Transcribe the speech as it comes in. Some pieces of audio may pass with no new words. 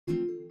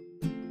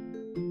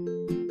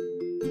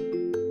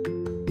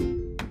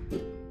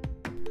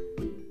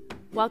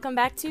Welcome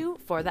back to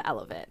For the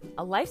Elevate,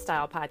 a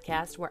lifestyle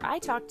podcast where I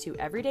talk to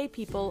everyday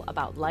people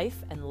about life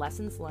and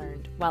lessons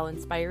learned while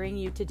inspiring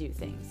you to do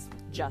things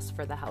just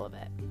for the hell of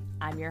it.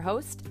 I'm your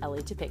host,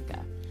 Ellie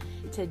Topinka.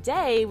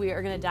 Today, we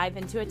are going to dive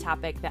into a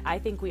topic that I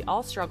think we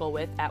all struggle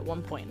with at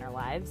one point in our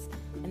lives,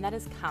 and that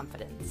is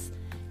confidence.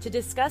 To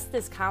discuss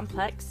this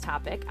complex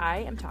topic, I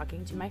am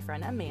talking to my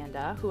friend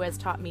Amanda, who has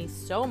taught me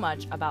so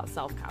much about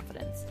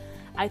self-confidence.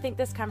 I think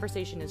this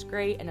conversation is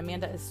great, and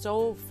Amanda is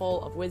so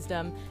full of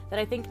wisdom that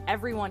I think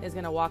everyone is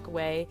going to walk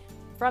away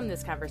from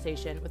this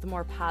conversation with a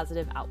more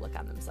positive outlook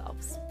on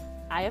themselves.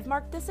 I have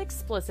marked this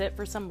explicit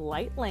for some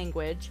light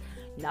language,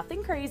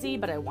 nothing crazy,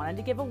 but I wanted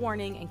to give a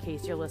warning in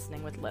case you're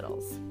listening with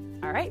littles.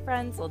 All right,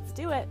 friends, let's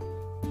do it.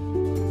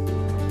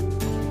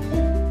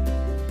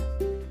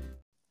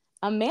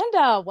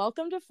 Amanda,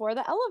 welcome to For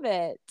the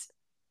Elevate.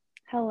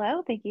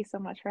 Hello, thank you so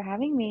much for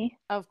having me.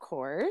 Of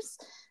course.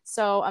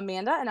 So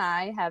Amanda and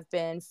I have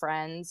been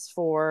friends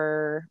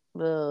for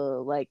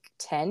like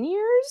 10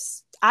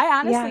 years. I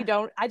honestly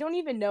don't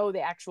even know the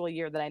actual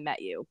year that I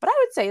met you, but I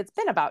would say it's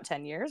been about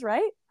 10 years,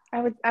 right?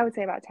 I would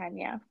say about 10,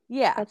 yeah.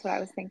 Yeah. That's what I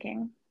was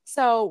thinking.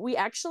 So we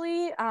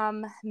actually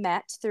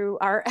met through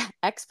our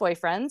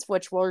ex-boyfriends,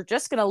 which we're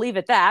just going to leave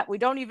at that. We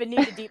don't even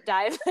need to deep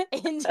dive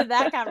into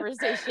that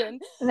conversation.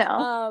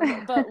 No.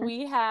 But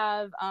we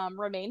have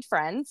remained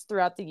friends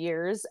throughout the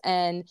years.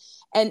 And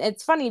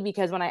it's funny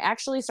because when I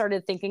actually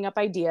started thinking up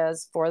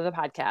ideas for the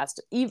podcast,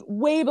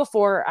 way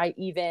before I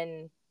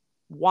even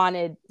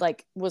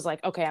was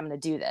like, okay, I'm going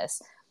to do this.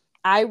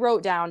 I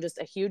wrote down just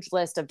a huge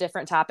list of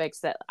different topics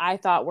that I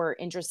thought were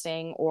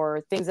interesting or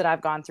things that I've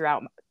gone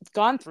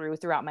through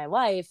throughout my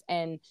life.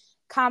 And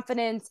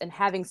confidence and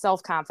having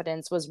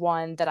self-confidence was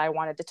one that I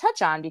wanted to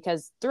touch on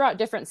because throughout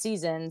different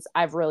seasons,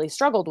 I've really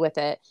struggled with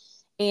it.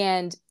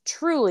 And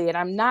truly, and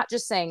I'm not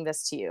just saying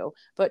this to you,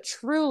 but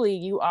truly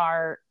you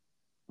are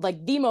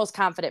like the most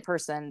confident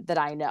person that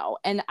I know.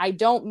 And I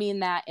don't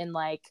mean that in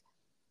like,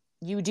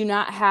 you do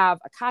not have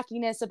a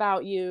cockiness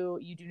about you.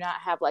 You do not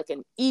have like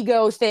an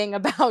ego thing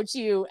about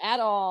you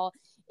at all.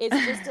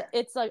 It's just,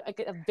 it's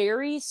like a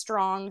very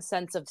strong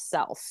sense of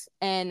self.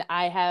 And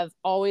I have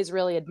always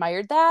really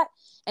admired that.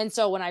 And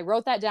so when I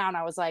wrote that down,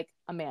 I was like,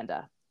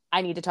 Amanda,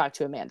 I need to talk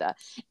to Amanda.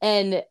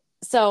 And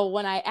so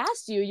when I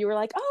asked you, you were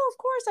like, oh, of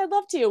course, I'd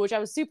love to, which I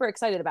was super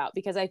excited about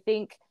because I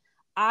think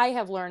I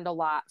have learned a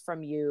lot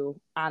from you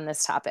on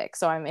this topic.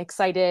 So I'm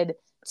excited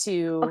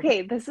to...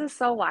 Okay, this is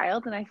so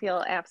wild and I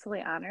feel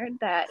absolutely honored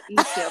that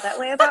you feel that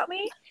way about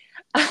me.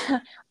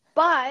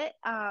 But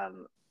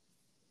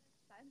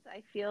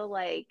I feel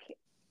like,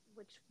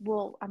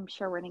 I'm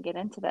sure we're going to get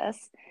into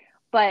this,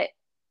 but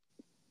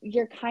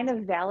you're kind of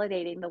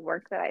validating the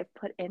work that I've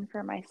put in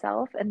for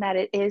myself and that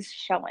it is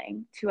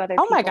showing to other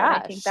people. Oh my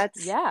gosh.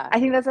 I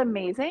think that's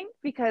amazing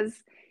because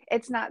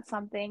it's not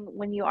something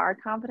when you are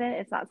confident,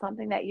 it's not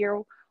something that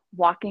you're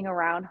walking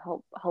around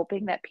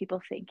hoping that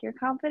people think you're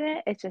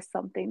confident. It's just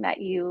something that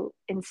you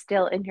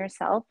instill in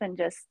yourself and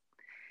just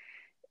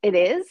it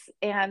is.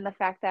 And the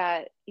fact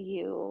that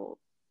you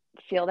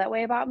feel that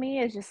way about me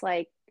is just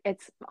like,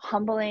 it's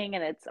humbling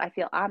and I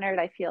feel honored.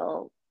 I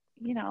feel,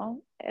 I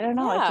don't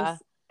know. Yeah.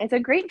 It's a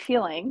great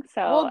feeling.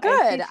 So well,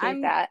 good. I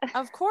appreciate that.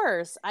 Of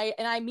course.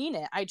 I mean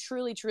it. I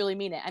truly, truly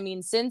mean it. I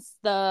mean, since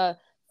the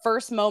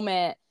first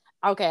moment,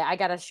 okay, I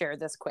got to share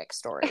this quick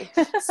story.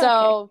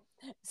 So, okay.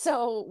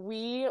 So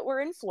we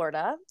were in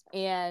Florida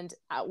and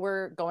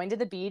we're going to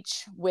the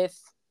beach with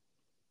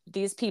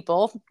these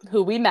people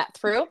who we met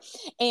through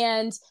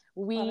and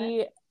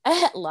we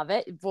love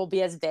it. We'll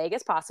be as vague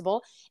as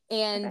possible.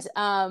 And,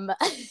 okay.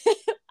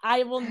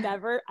 I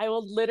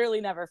will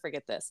literally never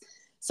forget this.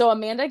 So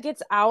Amanda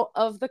gets out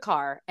of the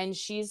car and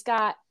she's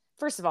got,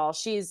 first of all,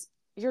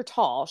 you're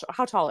tall.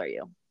 How tall are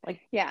you?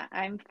 Yeah,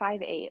 I'm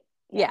 5'8".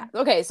 Yeah.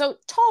 Okay. So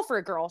tall for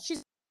a girl.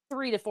 She's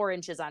 3 to 4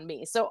 inches on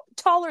me. So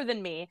taller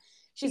than me.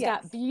 She's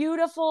got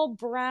beautiful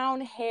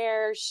brown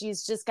hair.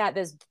 She's just got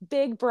this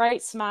big,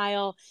 bright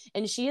smile.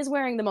 And she is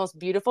wearing the most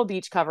beautiful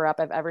beach cover up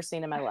I've ever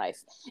seen in my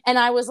life. And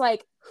I was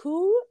like,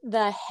 who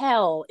the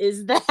hell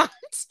is that?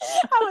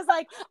 I was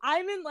like,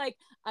 I'm in like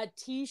a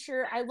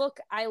t-shirt. I look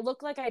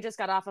like I just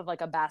got off of like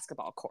a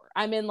basketball court.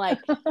 I'm in like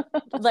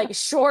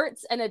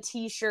shorts and a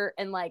t-shirt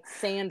and like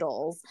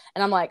sandals.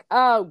 And I'm like,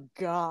 oh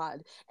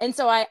God. And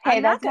so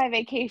that's my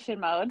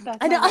vacation mode.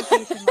 That's my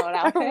vacation mode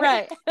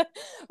outfit.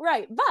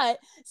 Right. But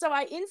so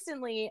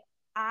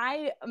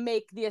I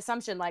make the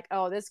assumption like,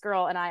 oh, this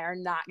girl and I we're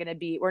not going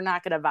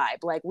to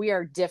vibe. Like we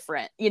are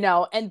different,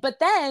 but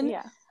then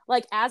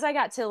like, as I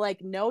got to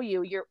like know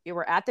you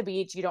were at the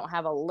beach, you don't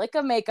have a lick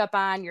of makeup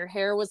on. Your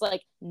hair was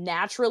like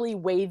naturally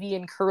wavy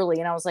and curly.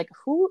 And I was like,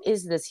 who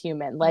is this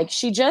human? Like,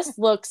 she just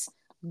looks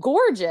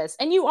gorgeous.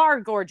 And you are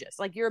gorgeous.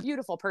 Like you're a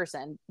beautiful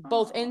person,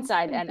 both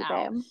inside and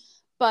out. Babe.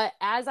 But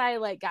as I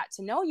like got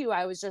to know you,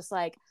 I was just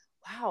like,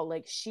 wow,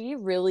 like she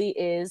really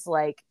is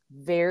like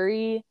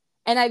very,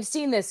 and I've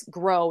seen this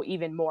grow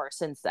even more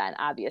since then,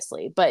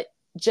 obviously, but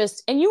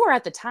and you were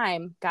at the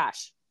time,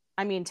 gosh,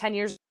 I mean, 10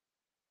 years,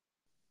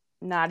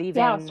 not even.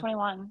 Yeah, I was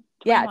 21.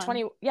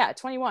 21. Yeah,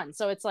 21.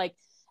 So it's like,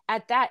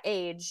 at that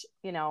age,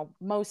 you know,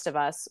 most of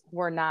us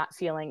were not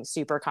feeling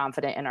super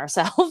confident in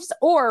ourselves,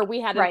 or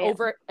we had Right.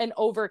 an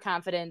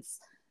overconfidence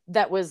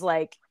that was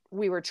like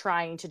we were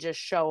trying to just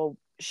show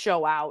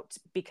out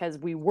because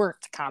we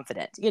weren't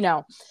confident, you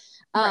know.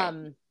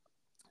 Right.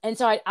 And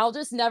so I'll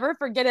just never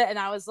forget it. And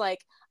I was like,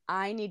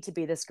 I need to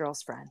be this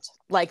girl's friend.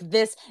 Like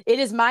this, it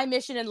is my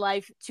mission in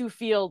life to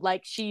feel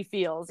like she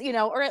feels, you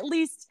know, or at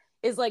least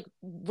is like,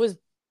 was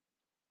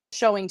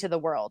showing to the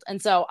world.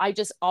 And so I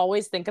just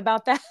always think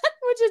about that,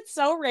 which is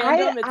so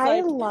random. It's I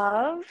like,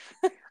 love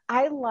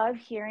I love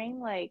hearing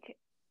like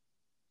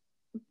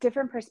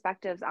different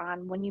perspectives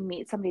on when you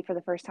meet somebody for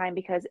the first time,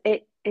 because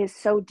it is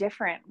so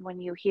different when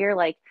you hear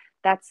like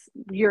that's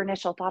your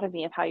initial thought of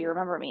me, of how you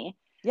remember me.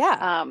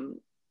 yeah. Um,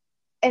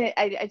 and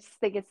I just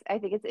think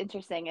it's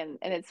interesting, and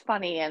it's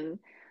funny. And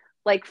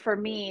like for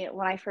me,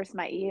 when I first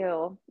met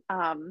you,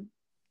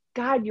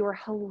 God, you were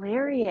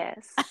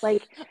hilarious.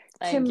 Like to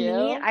Thank me,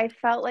 you. I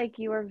felt like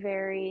you were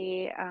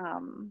very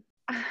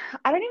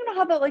I don't even know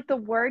how the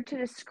word to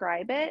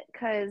describe it,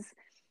 because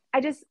I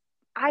just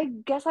I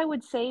guess I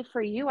would say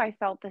for you I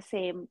felt the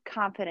same,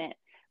 confident.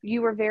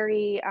 You were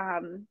very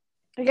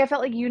like I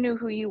felt like you knew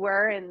who you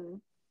were,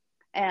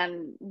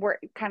 and were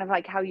kind of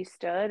like how you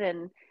stood,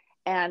 and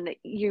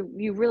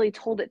you really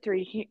told it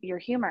through your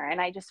humor. And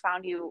I just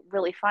found you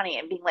really funny,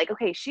 and being like,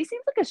 okay, she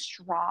seems like a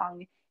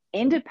strong,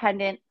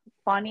 independent,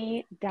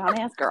 funny, down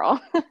ass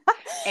girl.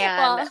 And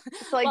well,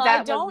 so like well, I that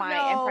was don't my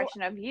know.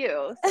 impression of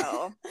you.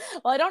 So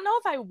Well, I don't know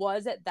if I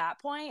was at that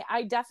point.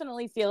 I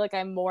definitely feel like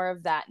I'm more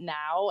of that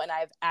now. And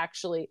I've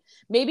actually,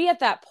 maybe at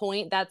that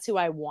point, that's who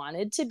I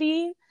wanted to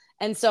be.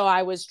 And so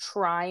I was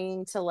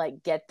trying to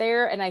like get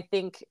there. And I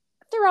think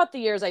throughout the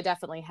years, I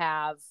definitely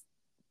have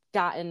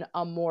gotten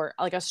a more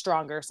like a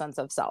stronger sense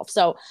of self.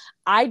 So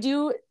I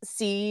do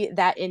see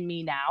that in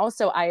me now.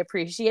 So I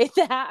appreciate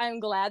that. I'm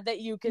glad that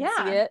you could see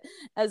yeah, it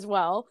as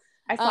well.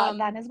 I saw it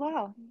then Um, as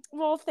well.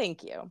 well,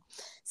 thank you.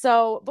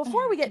 So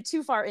before we get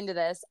too far into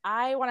this,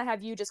 I want to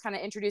have you just kind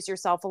of introduce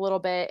yourself a little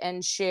bit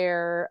and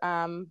share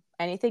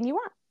anything you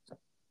want.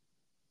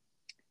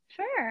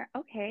 Sure.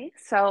 Okay.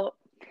 So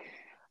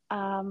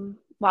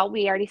well,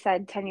 we already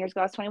said 10 years ago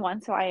I was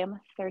 21, so I am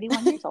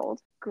 31 years old.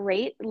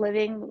 Great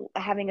living,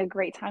 having a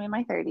great time in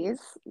my 30s,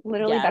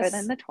 literally better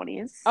than Yes. the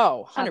 20s.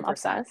 Oh, I'm 100%.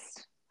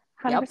 obsessed.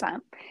 Yep.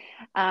 100%.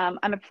 I'm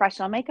a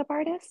professional makeup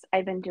artist.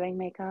 I've been doing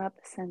makeup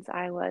since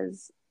I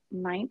was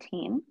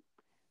 19.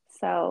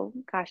 So,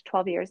 gosh,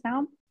 12 years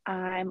now.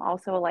 I'm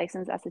also a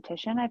licensed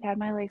esthetician. I've had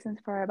my license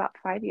for about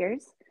 5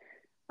 years.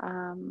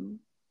 Um,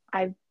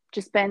 I've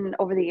just been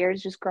over the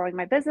years just growing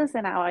my business,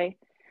 and now I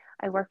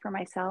work for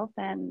myself,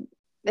 and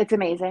it's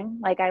amazing.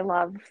 Like I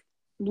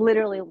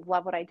literally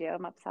love what I do.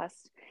 I'm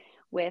obsessed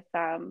with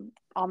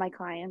all my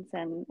clients,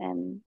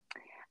 and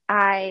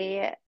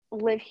I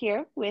live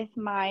here with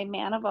my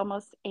man of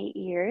almost 8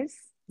 years.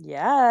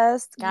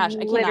 Yes. Gosh,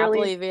 I cannot Literally,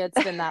 believe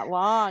it's been that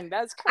long.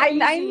 That's I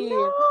crazy.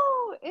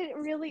 know it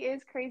really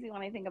is crazy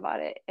when I think about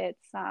it.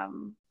 It's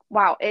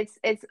wow,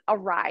 it's a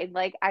ride.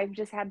 Like I've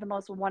just had the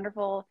most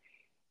wonderful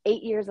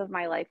 8 years of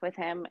my life with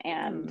him,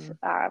 and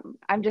Mm,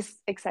 I'm just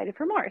excited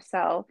for more.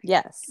 So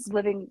yes.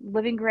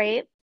 living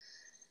great.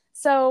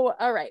 So,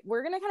 all right,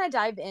 we're going to kind of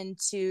dive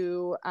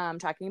into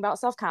talking about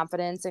self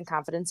confidence and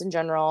confidence in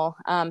general.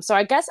 So,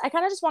 I guess I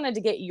kind of just wanted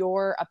to get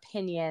your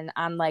opinion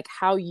on like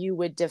how you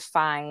would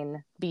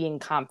define being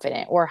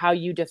confident or how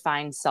you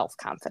define self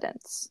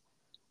confidence.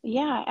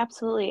 Yeah,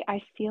 absolutely.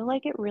 I feel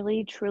like it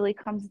really truly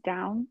comes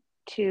down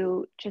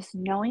to just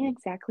knowing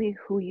exactly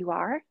who you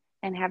are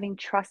and having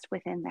trust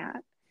within that.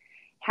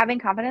 Having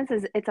confidence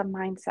is it's a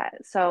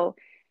mindset. So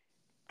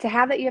to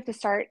have that, you have to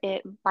start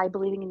it by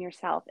believing in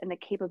yourself and the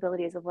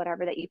capabilities of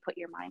whatever that you put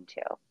your mind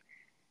to.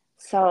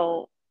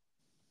 So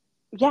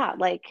yeah,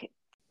 like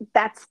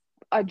that's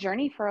a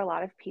journey for a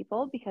lot of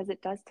people, because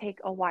it does take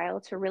a while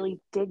to really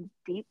dig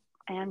deep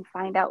and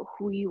find out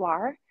who you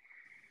are.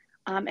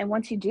 And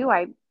once you do,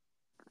 I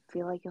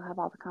feel like you'll have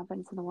all the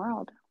confidence in the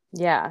world.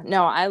 Yeah,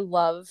 no, I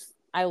love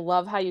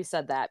how you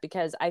said that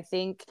because I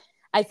think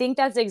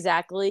that's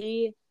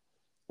exactly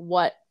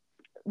what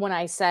when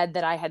I said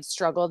that I had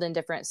struggled in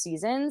different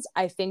seasons,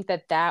 I think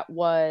that that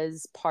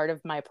was part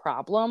of my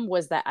problem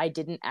was that I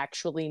didn't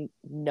actually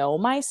know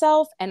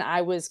myself and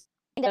I was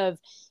kind of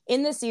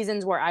in the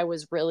seasons where I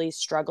was really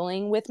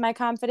struggling with my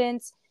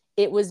confidence,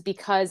 it was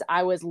because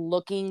I was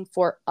looking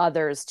for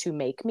others to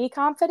make me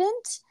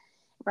confident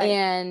Right.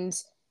 and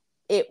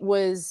it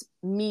was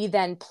me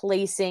then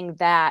placing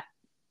that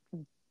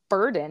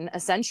burden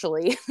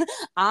essentially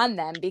on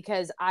them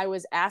because I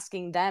was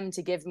asking them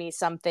to give me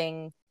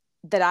something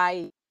that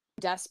I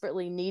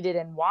desperately needed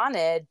and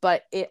wanted,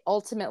 but it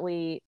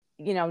ultimately,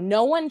 you know,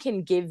 no one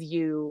can give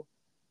you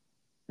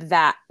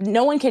that.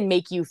 No one can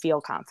make you feel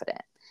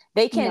confident.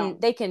 No.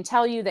 They can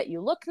tell you that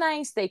you look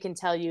nice, they can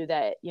tell you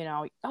that, you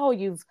know, oh,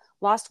 you've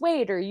lost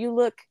weight or you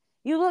look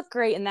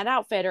great in that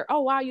outfit or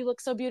oh wow, you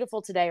look so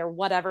beautiful today or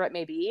whatever it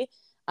may be.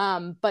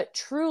 But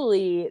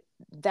truly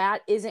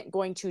that isn't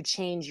going to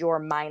change your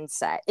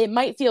mindset. It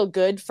might feel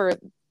good for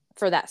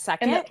for that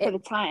second. For the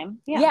time.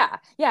 Yeah. Yeah.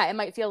 Yeah. It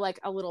might feel like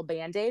a little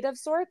band-aid of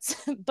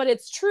sorts, but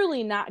it's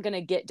truly not going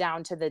to get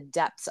down to the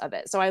depths of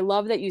it. So I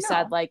love that you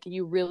said, No, like,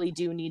 you really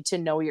do need to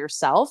know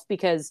yourself,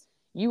 because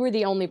you are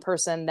the only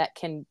person that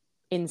can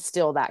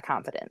instill that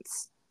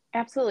confidence.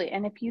 absolutely.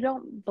 And if you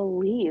don't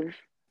believe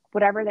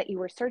whatever that you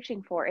were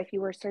searching for, if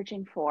you were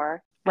searching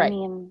for, I Right.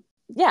 mean,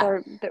 Yeah.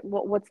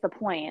 what's the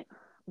point?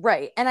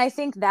 Right. And I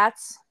think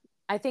that's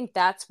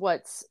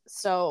what's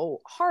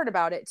so hard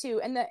about it too.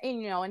 And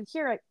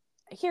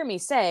hear me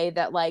say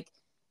that, like,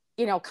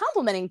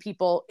 complimenting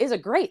people is a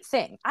great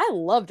thing. I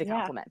love to Yeah.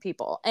 compliment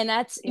people. And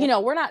that's,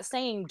 Yep. we're not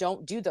saying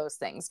don't do those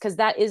things, because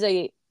that is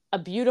a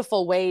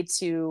beautiful way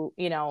to,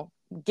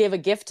 give a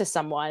gift to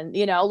someone,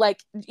 like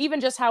even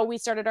just how we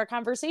started our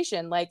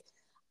conversation. Like,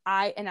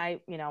 I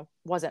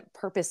wasn't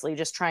purposely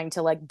just trying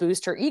to like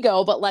boost her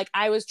ego, but like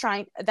I was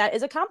trying, that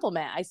is a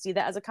compliment. I see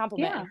that as a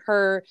compliment, Yeah. and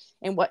her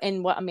and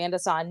what Amanda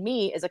saw in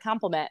me is a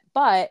compliment.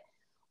 But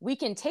we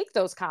can take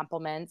those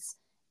compliments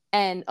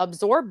and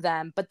absorb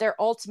them, but they're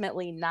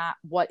ultimately not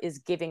what is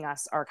giving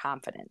us our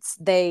confidence.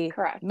 They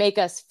Correct. make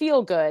us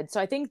feel good.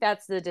 So I think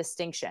that's the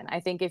distinction.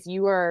 I think if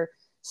you are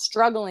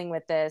struggling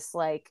with this,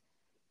 like,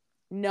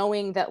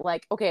 knowing that,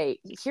 like, okay,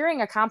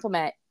 hearing a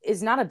compliment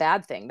is not a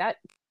bad thing. That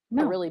a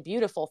No, really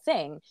beautiful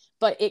thing,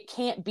 but it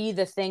can't be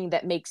the thing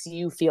that makes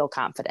you feel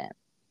confident.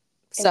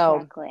 So,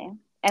 exactly.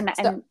 And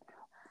so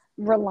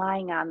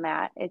relying on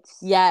that,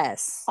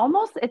 yes,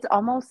 it's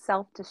almost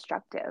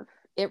self-destructive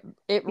it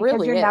because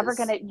really is.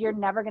 you're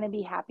never gonna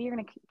be happy. You're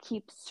gonna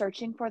keep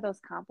searching for those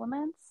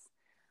compliments,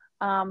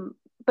 um,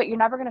 but you're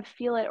never gonna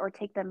feel it or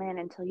take them in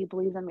until you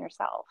believe them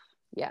yourself,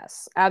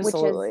 Yes, which is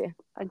absolutely.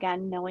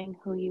 again knowing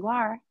who you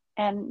are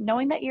and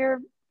knowing that you're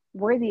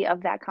worthy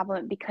of that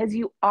compliment because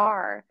you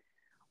are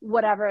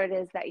whatever it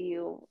is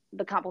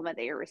the compliment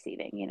that you're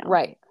receiving, you know.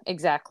 Right,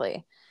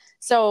 exactly.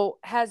 So,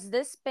 has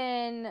this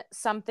been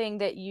something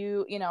that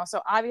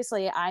so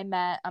obviously I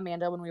met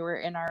Amanda when we were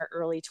in our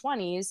early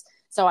 20s,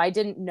 so I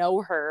didn't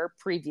know her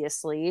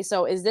previously.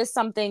 So, is this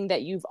something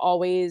that you've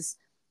always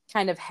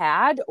kind of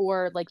had,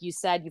 or like you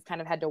said, you've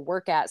kind of had to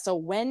work at? So,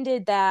 when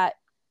did that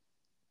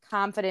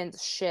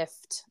confidence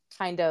shift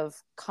kind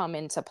of come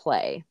into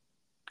play?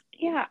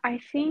 Yeah, I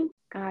think,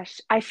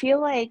 gosh, I feel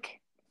like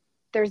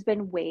there's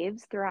been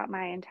waves throughout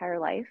my entire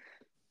life,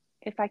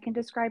 if I can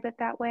describe it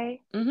that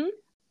way. Mm-hmm.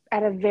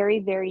 At a very,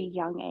 very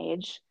young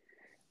age,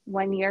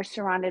 when you're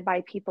surrounded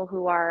by people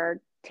who are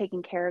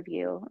taking care of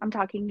you, I'm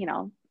talking,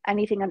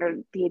 anything under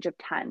the age of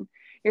 10,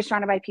 you're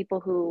surrounded by people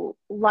who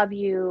love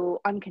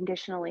you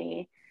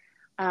unconditionally.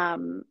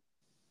 Um,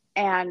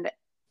 and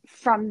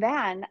from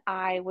then,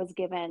 I was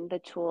given the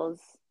tools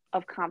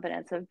of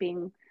confidence of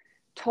being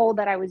told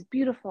that I was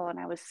beautiful and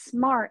I was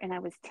smart and I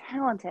was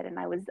talented and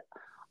I was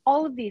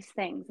all of these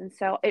things. And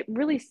so it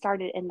really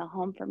started in the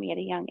home for me at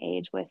a young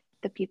age with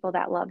the people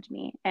that loved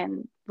me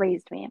and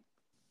raised me.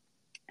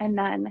 And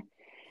then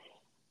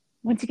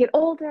once you get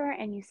older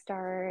and you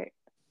start,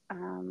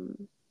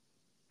 um,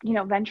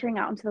 venturing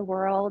out into the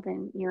world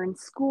and you're in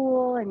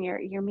school and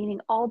you're meeting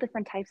all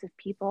different types of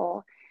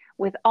people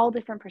with all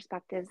different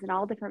perspectives and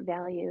all different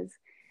values,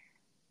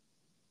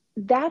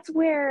 that's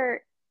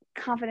where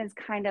confidence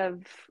kind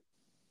of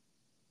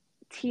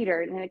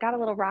teetered and it got a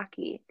little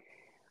rocky.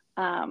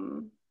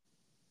 Um,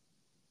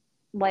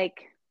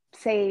 like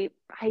say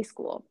high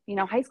school.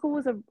 High school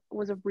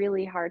was a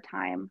really hard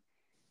time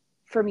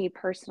for me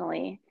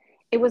personally.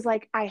 It was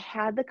like I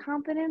had the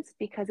confidence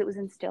because it was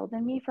instilled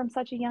in me from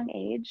such a young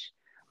age,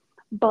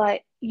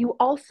 but you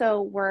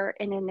also were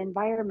in an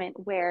environment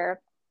where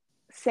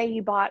say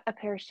you bought a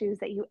pair of shoes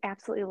that you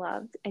absolutely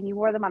loved and you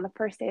wore them on the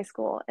first day of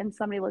school and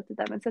somebody looked at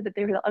them and said that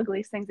they were the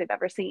ugliest things they've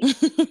ever seen.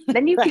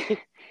 Then you Right.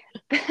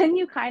 then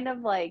you kind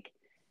of like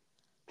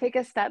take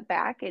a step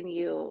back and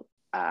you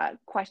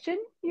question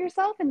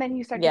yourself and then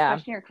you start to Yeah.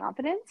 question your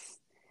confidence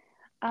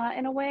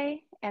in a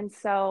way. And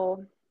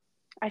so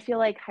I feel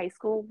like high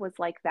school was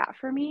like that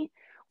for me,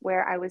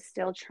 where I was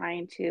still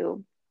trying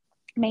to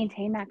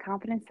maintain that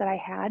confidence that I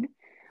had,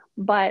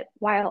 but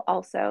while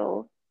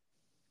also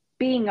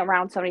being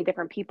around so many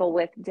different people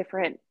with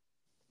different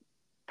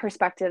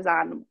perspectives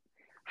on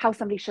how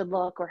somebody should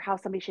look or how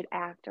somebody should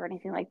act or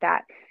anything like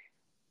that,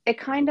 it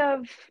kind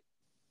of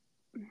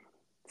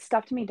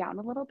stuffed me down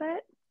a little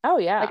bit. Oh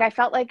Like yeah. I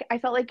felt like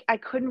I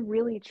couldn't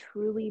really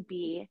truly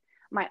be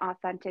my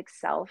authentic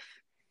self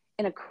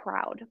in a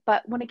crowd.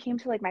 But when it came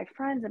to like my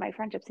friends and my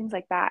friendships, things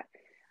like that,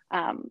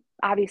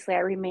 obviously I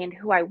remained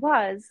who I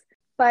was.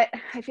 But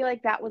I feel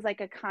like that was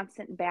like a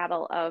constant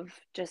battle of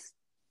just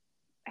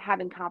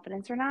having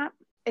confidence or not.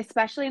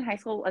 Especially in high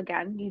school,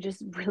 again, you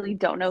just really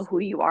don't know who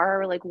you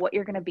are or like what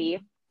you're going to be.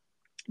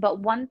 But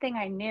one thing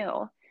I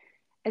knew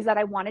is that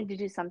I wanted to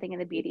do something in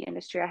the beauty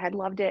industry. I had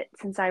loved it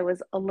since I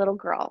was a little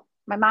girl.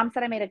 My mom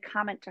said I made a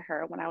comment to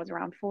her when I was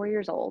around 4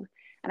 years old,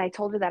 and I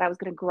told her that I was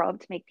going to grow up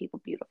to make people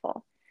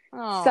beautiful. So,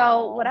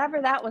 Oh,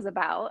 whatever that was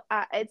about,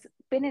 it's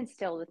been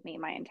instilled with me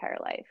my entire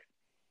life.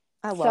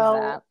 I love So,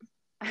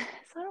 that.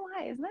 So do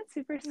I. Isn't that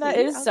super That sweet?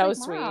 I is was so like,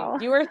 sweet. wow.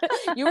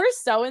 You were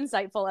so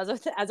insightful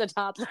as a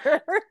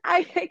toddler.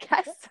 I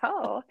guess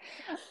so.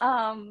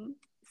 Um,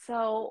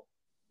 so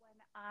when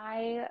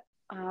I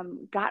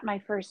got my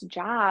first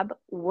job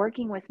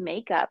working with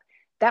makeup,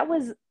 that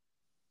was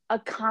a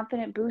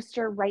confident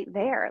booster right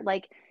there.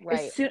 Like as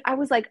Right. soon I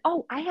was like,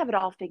 oh, I have it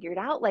all figured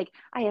out. Like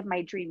I have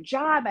my dream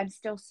job. I'm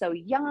still so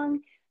young.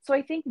 So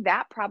I think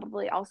that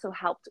probably also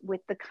helped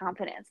with the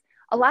confidence.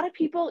 A lot of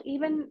people,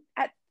 even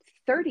at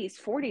 30s,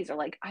 40s, are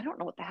like, I don't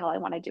know what the hell I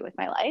want to do with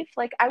my life.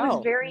 Like I was Oh,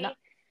 no. very,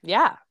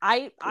 Yeah,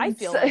 I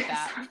feel so, like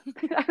that.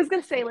 I was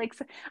gonna say, like,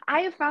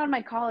 I have found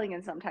my calling,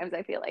 and sometimes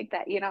I feel like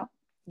that, you know.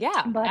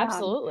 Yeah, But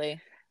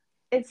absolutely.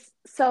 it's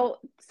so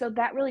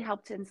that really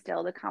helped to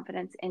instill the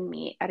confidence in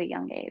me at a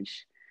young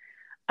age.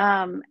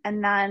 And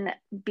then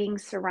being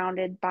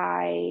surrounded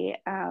by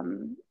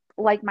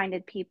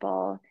like-minded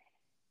people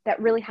that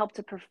really helped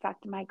to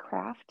perfect my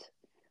craft.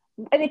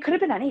 And it could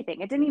have been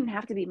anything. It didn't even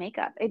have to be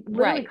makeup. It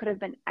literally Right. could have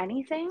been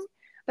anything.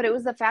 But it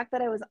was the fact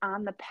that I was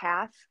on the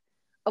path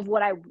of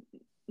what I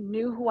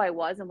knew who I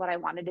was and what I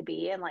wanted to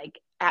be. And like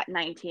at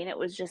 19, it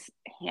was just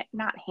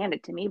not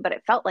handed to me, but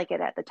it felt like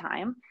it at the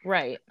time.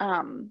 Right.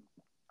 Um,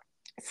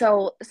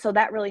 so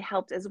that really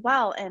helped as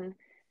well. And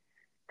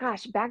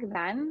gosh, back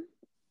then,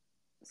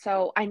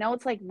 so I know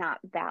it's like not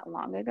that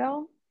long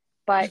ago,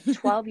 but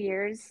 12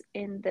 years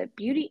in the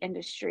beauty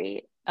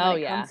industry when Oh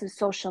it yeah. comes to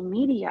social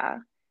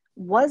media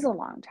was a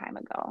long time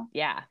ago.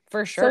 Yeah,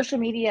 for sure. Social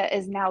media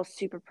is now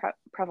super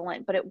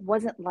prevalent, but it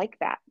wasn't like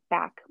that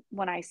back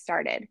when I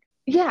started.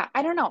 Yeah,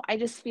 I don't know. I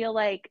just feel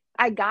like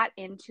I got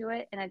into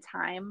it in a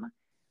time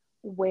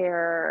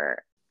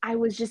where I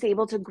was just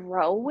able to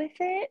grow with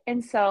it.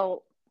 And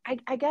so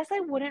I guess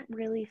I wouldn't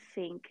really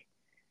think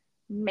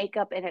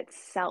makeup in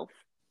itself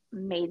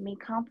made me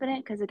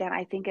confident because, again,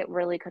 I think it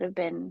really could have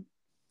been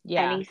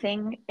Yeah.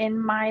 anything in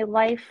my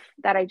life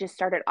that I just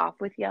started off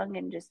with young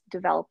and just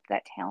developed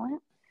that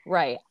talent.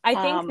 Right.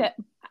 Um,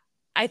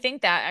 I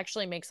think that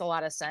actually makes a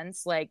lot of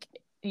sense. Like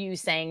you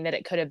saying that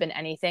it could have been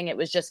anything. It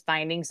was just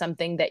finding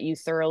something that you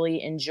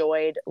thoroughly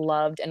enjoyed,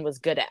 loved, and was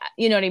good at.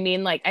 You know what I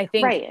mean? Like I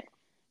think right.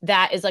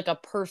 that is like a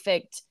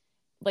perfect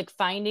like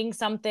finding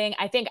something.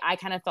 I think I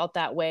kind of felt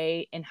that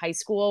way in high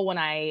school when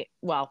I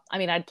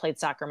mean, I'd played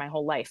soccer my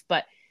whole life,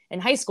 but in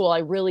high school, I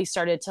really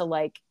started to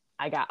like,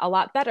 I got a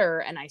lot better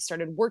and I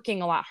started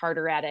working a lot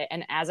harder at it.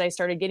 And as I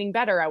started getting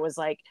better, I was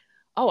like,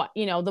 oh,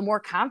 you know, the more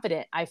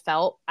confident I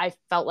felt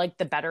like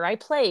the better I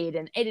played.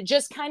 And it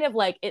just kind of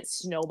like it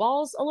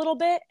snowballs a little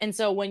bit. And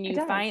so It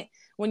does.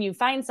 when you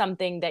find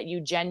something that you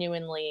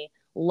genuinely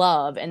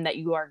love and that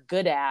you are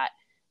good at,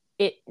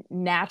 it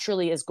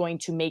naturally is going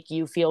to make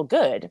you feel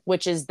good,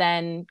 which is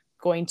then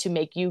going to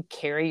make you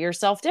carry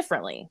yourself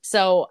differently.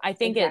 So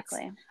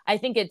Exactly. I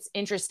think it's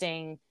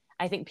interesting.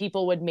 I think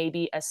people would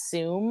maybe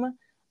assume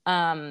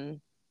um,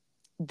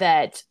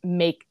 that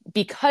make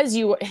because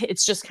you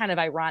it's just kind of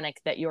ironic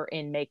that you're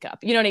in makeup,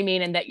 you know what I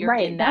mean, and that you're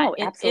Right. No,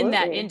 in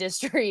that absolutely.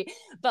 industry.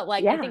 But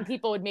like I Yeah. think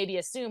people would maybe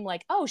assume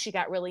like, oh, she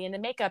got really into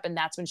makeup and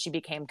that's when she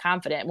became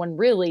confident, when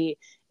really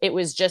it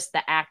was just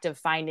the act of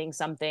finding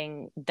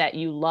something that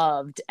you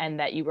loved and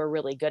that you were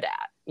really good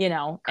at, you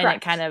know, and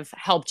it kind Correct. of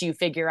helped you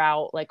figure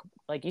out like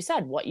you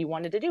said what you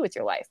wanted to do with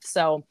your life.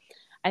 So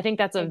I think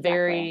that's a Exactly.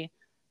 very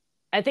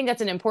I think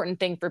that's an important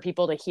thing for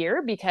people to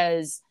hear,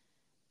 because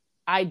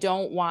I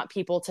don't want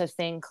people to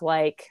think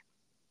like,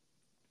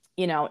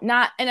 you know,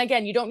 not, and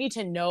again, you don't need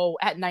to know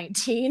at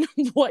 19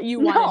 what you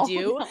want to No,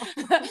 do.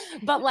 no.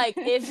 But like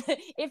if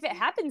it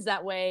happens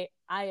that way,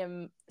 I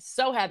am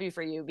so happy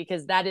for you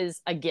because that is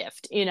a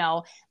gift, you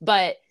know.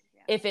 But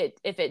Yeah. if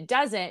it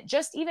doesn't,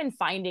 just even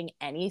finding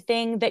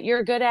anything that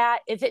you're good at,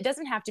 if it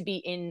doesn't have to be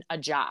in a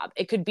job,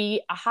 it could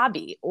be a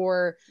hobby,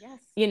 or Yes.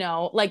 you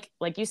know, like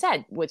you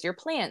said with your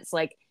plants,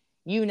 like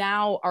you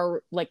now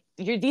are like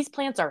these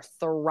plants are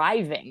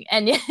thriving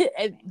and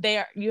they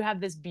are, you have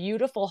this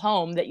beautiful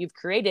home that you've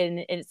created,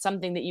 and it's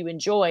something that you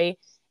enjoy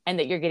and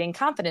that you're getting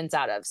confidence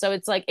out of. So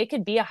it's like it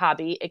could be a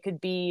hobby, it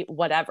could be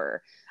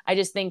whatever. I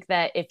just think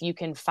that if you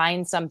can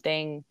find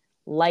something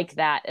like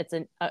that,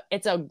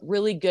 it's a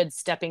really good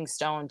stepping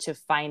stone to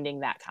finding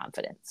that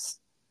confidence.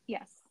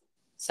 Yes.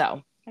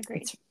 So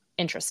Agreed. it's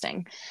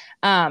interesting.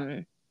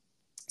 um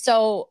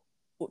so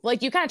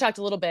like you kind of talked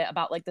a little bit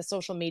about like the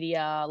social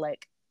media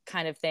like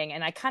kind of thing,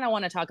 and I kind of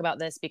want to talk about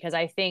this because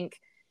I think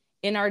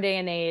in our day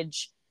and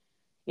age,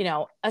 you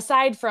know,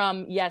 aside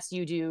from yes,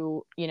 you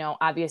do, you know,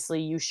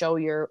 obviously you show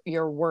your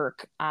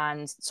work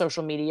on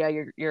social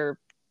media, your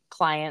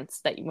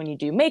clients that when you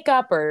do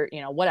makeup or you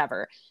know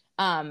whatever.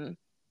 um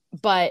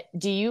but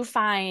do you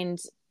find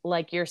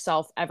like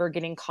yourself ever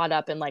getting caught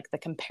up in like the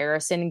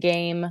comparison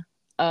game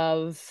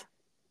of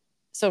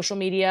social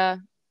media,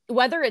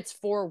 whether it's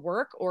for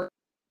work or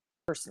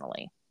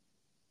personally?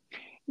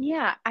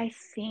 Yeah, I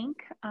think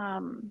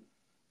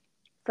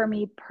for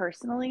me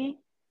personally,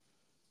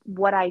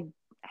 what I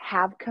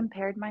have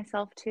compared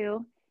myself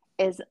to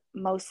is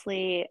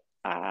mostly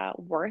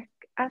work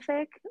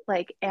ethic.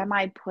 Like, am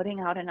I putting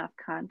out enough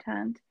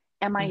content?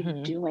 Am I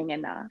Mm-hmm. doing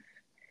enough?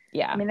 I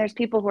Yeah. mean, there's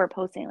people who are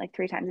posting like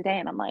 3 times a day,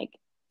 and I'm like,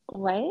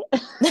 what?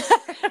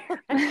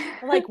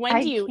 Like, when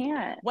do I you,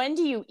 can't. when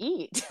do you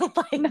eat?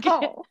 Like,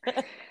 No.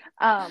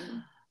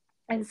 Um,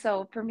 and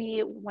so for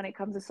me, when it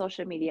comes to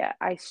social media,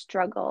 I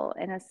struggle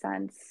in a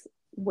sense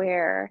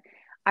where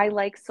I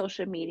like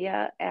social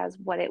media as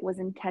what it was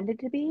intended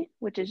to be,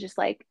 which is just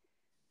like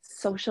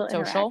social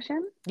social.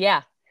 interaction.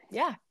 Yeah.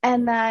 Yeah.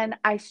 And then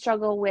I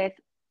struggle with,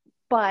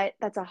 but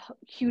that's a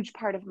huge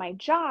part of my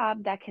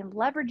job that can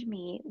leverage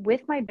me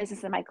with my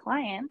business and my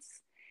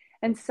clients.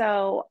 And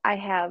so I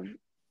have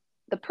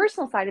the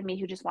personal side of me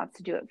who just wants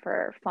to do it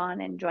for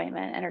fun,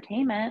 enjoyment,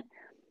 entertainment,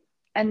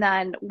 and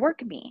then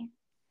work me.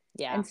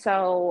 Yeah. And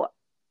so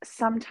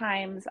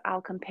sometimes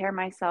I'll compare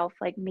myself,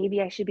 like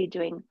maybe I should be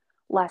doing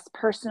less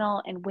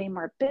personal and way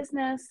more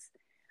business.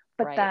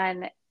 But Right.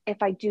 then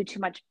if I do too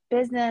much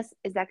business,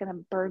 is that going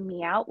to burn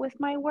me out with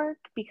my work?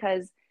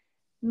 Because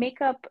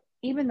makeup,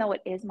 even though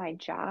it is my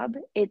job,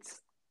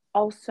 it's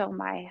also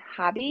my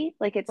hobby.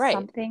 Like it's Right.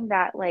 something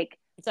that like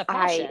It's a I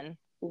passion.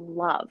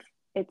 love.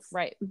 It's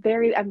Right.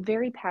 I'm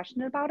very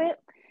passionate about it.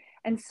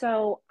 And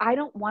so I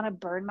don't want to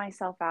burn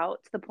myself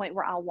out to the point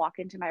where I'll walk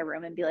into my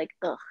room and be like,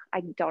 ugh,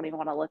 I don't even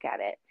want to look at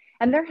it.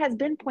 And there has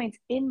been points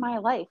in my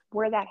life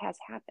where that has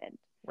happened.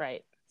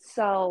 Right.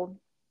 So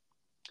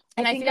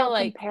I And I think feel I'll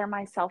like, compare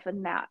myself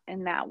in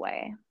that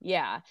way.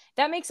 yeah,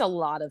 that makes a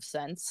lot of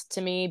sense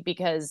to me,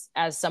 because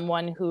as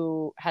someone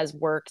who has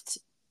worked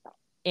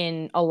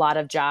in a lot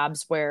of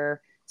jobs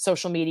where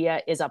social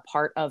media is a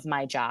part of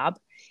my job,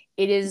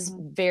 it is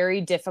Mm-hmm.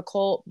 very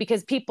difficult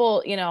because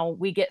people,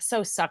 we get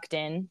so sucked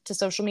in to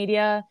social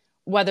media,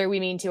 whether we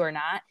mean to or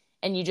not,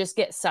 and you just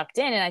get sucked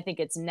in. And I think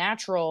it's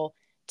natural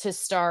to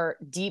start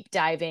deep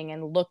diving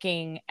and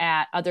looking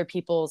at other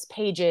people's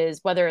pages,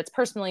 whether it's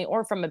personally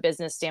or from a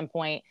business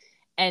standpoint,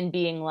 and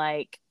being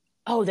like,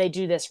 oh, they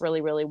do this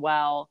really, really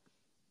well.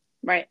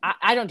 Right.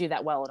 I don't do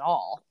that well at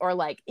all. Or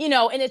like,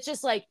 and it's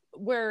just like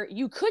where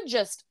you could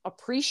just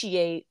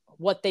appreciate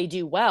what they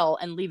do well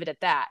and leave it at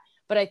that.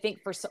 But I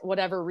think for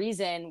whatever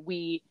reason,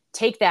 we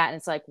take that and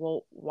it's like,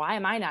 well, why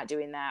am I not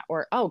doing that?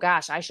 Or, oh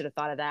gosh, I should have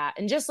thought of that.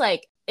 And just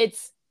like,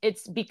 it's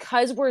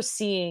because we're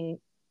seeing,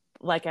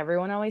 like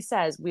everyone always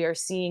says, we are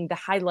seeing the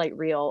highlight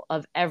reel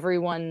of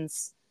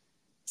everyone's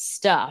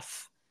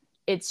stuff.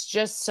 It's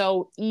just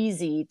so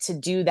easy to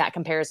do that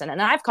comparison.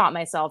 And I've caught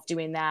myself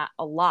doing that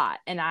a lot.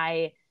 And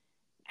I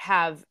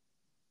have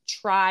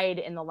tried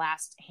in the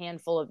last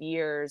handful of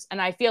years, and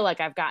I feel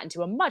like I've gotten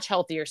to a much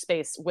healthier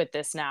space with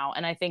this now.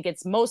 And I think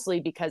it's mostly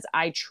because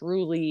I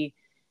truly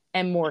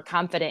am more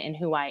confident in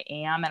who I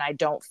am, and I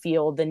don't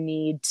feel the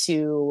need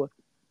to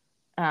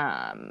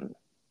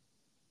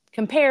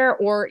compare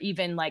or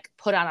even like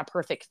put on a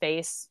perfect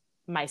face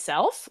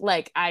myself.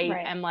 Like I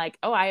Right. am like,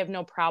 oh, I have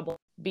no problem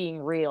being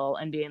real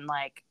and being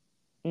like,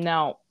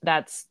 no,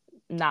 that's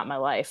not my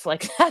life.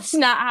 Like that's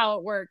not how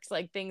it works.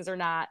 Like things are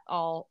not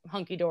all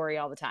hunky dory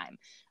all the time.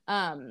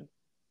 Um,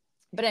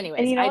 but And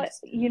anyways,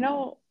 you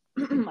know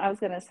what? I was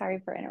gonna,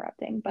 sorry for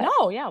interrupting, but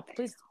no, yeah,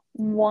 please.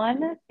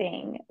 one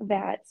thing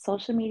that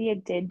social media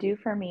did do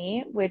for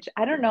me, which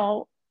I don't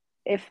know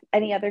if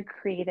any other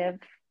creative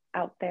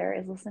out there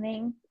is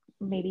listening,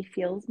 maybe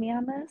feels me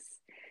on this.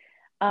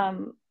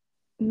 Um,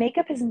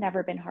 Makeup has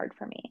never been hard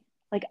for me,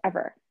 like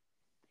ever.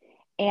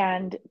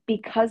 And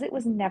because it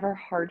was never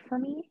hard for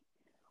me,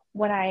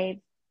 when I,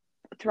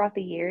 throughout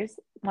the years,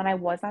 when I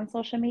was on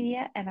social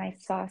media and I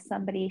saw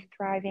somebody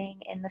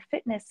thriving in the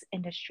fitness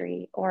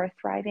industry or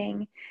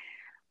thriving,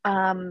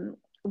 um,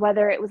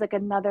 whether it was like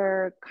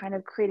another kind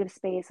of creative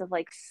space of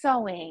like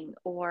sewing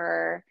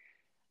or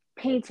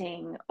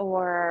painting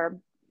or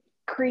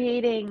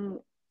creating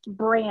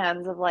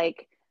brands of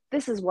like,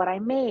 this is what I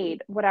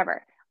made,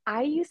 whatever.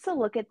 I used to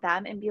look at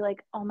them and be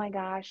like, oh my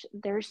gosh,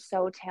 they're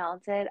so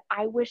talented.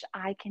 I wish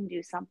I can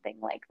do something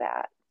like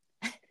that.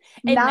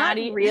 And Not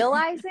not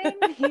realizing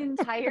the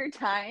entire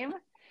time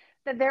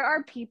that there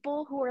are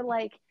people who are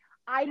like,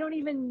 I don't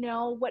even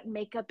know what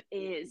makeup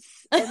is.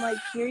 And like,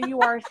 here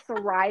you are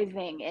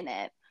thriving in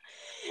it.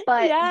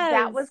 But that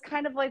yes. was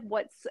kind of like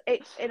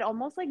it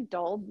almost like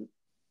dulled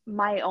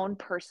my own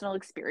personal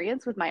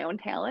experience with my own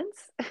talents.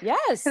 And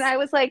Yes. I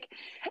was like,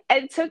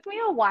 it took me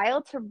a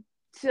while to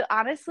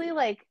honestly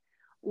like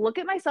look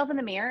at myself in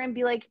the mirror and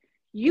be like,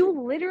 you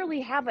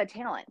literally have a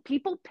talent.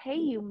 People pay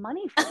you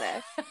money for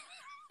this.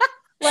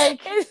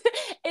 Like,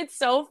 It's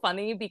so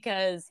funny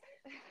because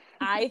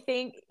I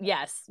think,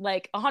 yes,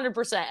 like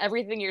 100%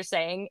 everything you're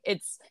saying,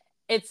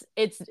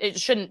 it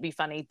shouldn't be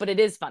funny, but it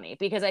is funny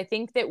because I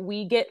think that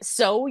we get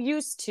so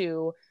used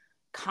to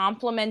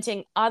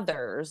complimenting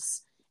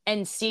others and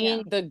yeah,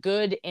 seeing the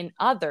good in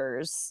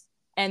others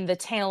and the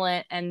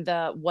talent and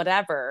the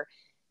whatever,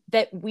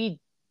 that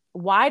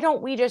why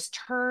don't we just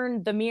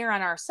turn the mirror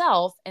on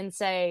ourselves and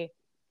say,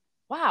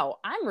 wow,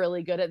 I'm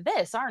really good at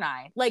this, aren't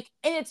I? Like,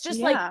 and it's just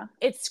like, yeah,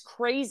 it's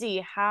crazy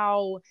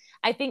how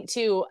I think,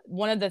 too,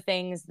 one of the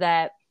things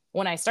that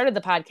when I started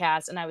the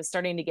podcast and I was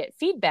starting to get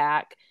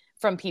feedback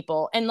from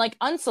people, and like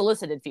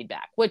unsolicited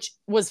feedback, which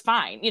was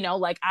fine, you know,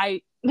 like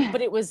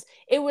but it was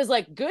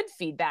like good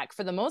feedback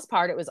for the most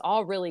part. It was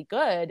all really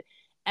good.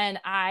 And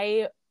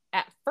I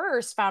at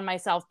first found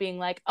myself being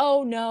like,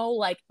 oh no,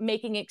 like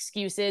making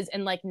excuses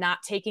and like not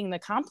taking the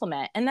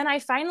compliment. And then I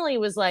finally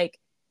was like,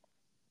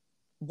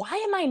 why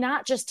am I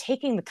not just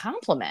taking the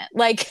compliment?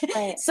 Like,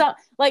 Right. so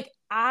like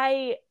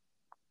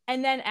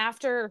and then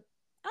after,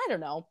 I don't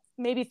know,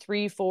 maybe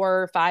 3,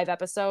 4, 5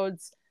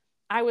 episodes,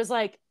 I was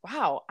like,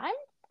 wow,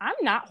 I'm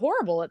not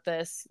horrible at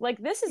this. Like,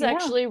 this is Yeah.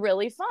 actually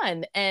really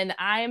fun. And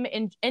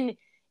and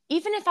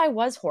even if I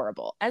was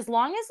horrible, as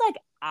long as like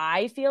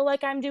I feel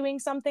like I'm doing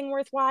something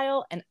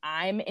worthwhile and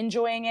I'm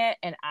enjoying it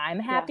and I'm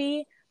Yes.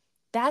 happy,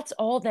 that's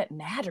all that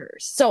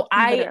matters. So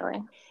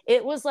Literally.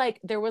 it was like,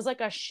 there was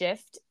like a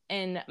shift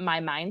in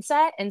my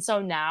mindset. And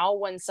so now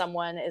when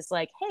someone is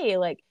like, hey,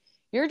 like,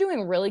 you're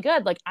doing really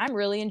good. Like, I'm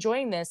really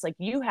enjoying this. Like,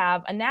 you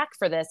have a knack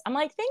for this. I'm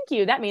like, thank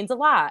you. That means a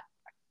lot.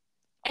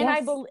 And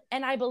Yes.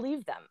 I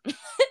believe them.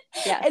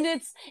 Yes.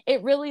 And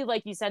it really,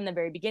 like you said in the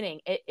very beginning,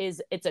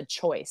 it's a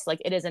choice.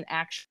 Like, it is an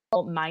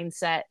actual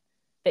mindset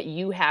that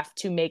you have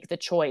to make the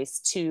choice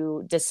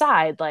to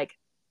decide, like,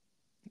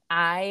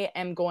 I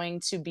am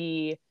going to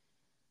be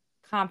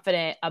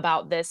confident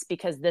about this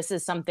because this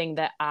is something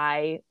that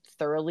I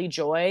thoroughly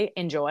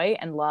enjoy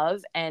and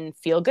love and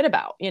feel good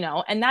about, you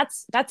know, and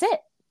that's it.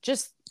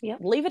 Just Yep.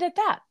 leave it at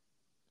that.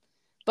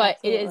 But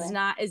it is Absolutely.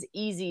 not as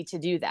easy to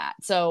do that.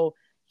 So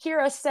hear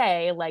us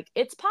say, like,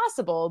 it's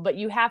possible, but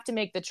you have to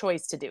make the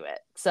choice to do it.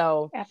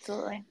 So,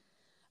 Absolutely.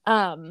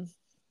 um,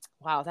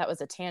 wow, that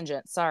was a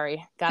tangent.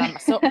 Sorry. Got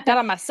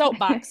on my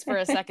soapbox for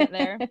a second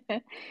there.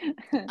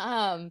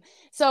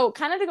 So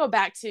kind of to go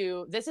back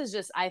to, this is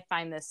just, I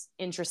find this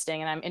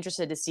interesting and I'm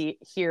interested to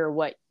hear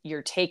what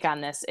your take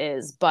on this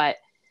is, but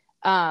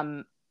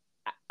um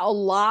a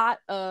lot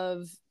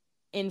of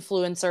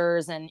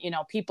influencers and, you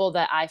know, people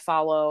that I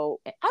follow,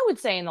 I would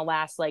say in the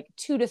last like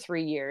 2 to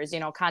 3 years, you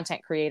know,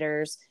 content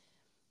creators,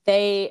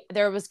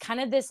 there was kind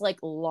of this like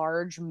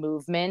large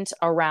movement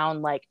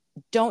around like,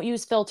 don't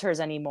use filters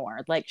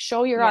anymore, like Yes.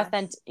 show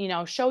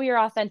your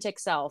authentic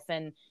self,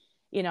 and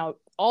you know,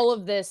 all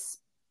of this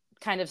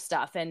kind of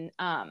stuff. And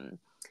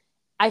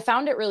I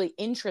found it really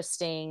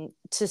interesting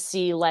to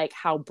see like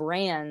how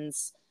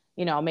brands,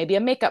 you know, maybe a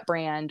makeup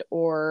brand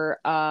or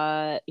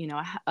you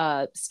know,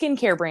 a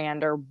skincare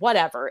brand or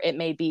whatever it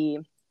may be,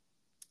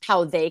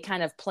 how they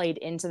kind of played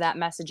into that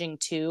messaging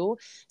too.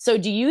 So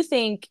do you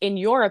think, in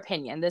your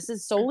opinion, this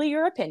is solely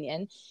your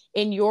opinion,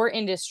 in your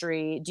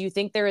industry, do you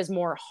think there is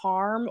more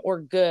harm or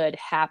good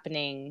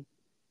happening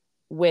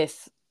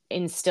with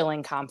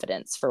instilling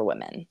confidence for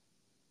women?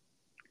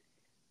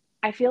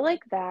 I feel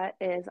like that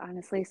is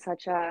honestly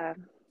such a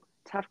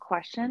tough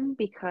question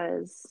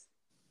because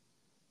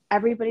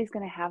everybody's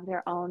going to have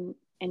their own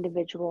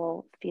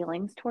individual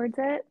feelings towards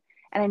it.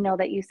 And I know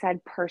that you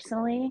said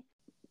personally,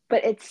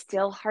 but it's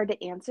still hard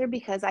to answer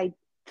because I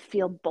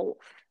feel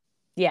both.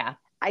 Yeah.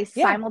 I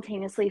Yeah.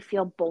 simultaneously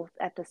feel both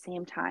at the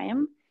same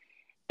time.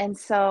 And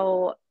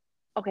so,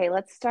 okay,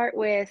 let's start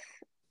with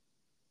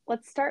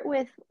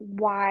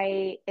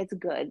why it's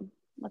good.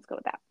 Let's go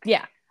with that.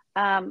 Yeah.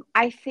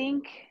 I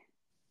think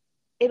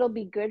it'll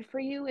be good for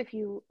you if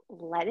you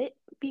let it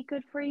be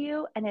good for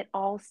you. And it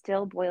all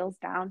still boils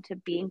down to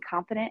being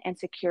confident and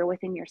secure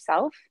within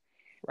yourself,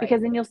 Right.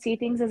 because then you'll see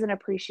things as an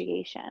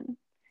appreciation.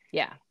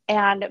 Yeah.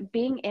 And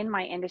being in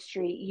my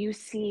industry, you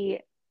see,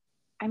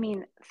 I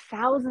mean,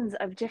 thousands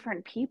of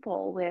different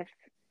people with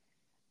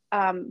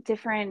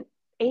different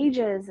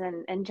ages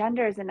and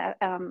genders and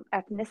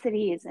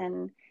ethnicities.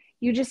 And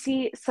you just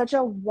see such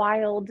a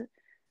wild,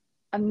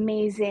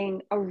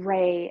 amazing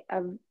array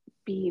of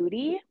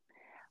beauty.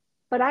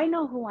 But I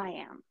know who I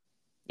am.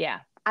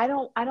 Yeah. I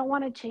don't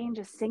want to change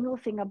a single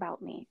thing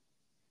about me.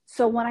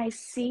 So when I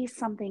see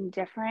something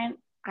different,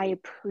 I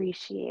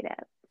appreciate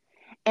it.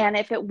 And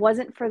if it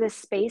wasn't for this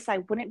space, I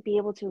wouldn't be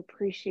able to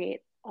appreciate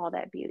all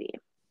that beauty.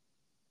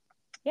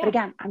 But Yeah.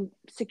 again, I'm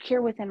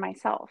secure within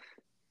myself.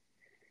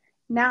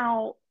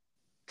 Now,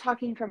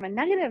 talking from a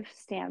negative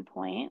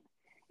standpoint,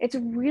 it's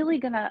really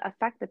going to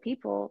affect the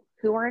people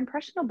who are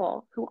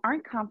impressionable, who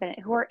aren't confident,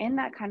 who are in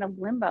that kind of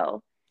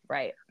limbo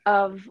Right.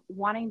 of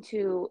wanting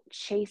to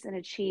chase and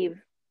achieve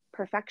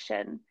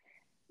perfection,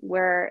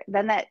 where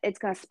then that it's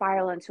going to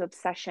spiral into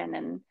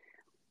obsession.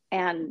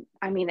 And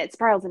I mean, it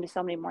spirals into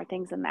so many more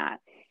things than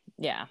that.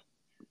 Yeah.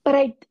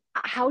 But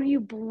how do you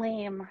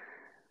blame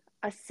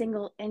a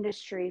single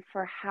industry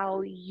for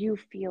how you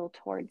feel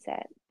towards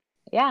it?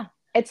 Yeah.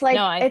 It's No,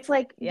 like it's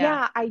like, yeah.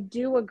 yeah, I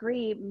do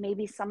agree.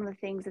 Maybe some of the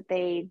things that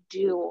they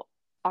do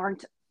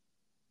aren't,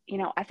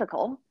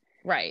 ethical,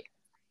 Right.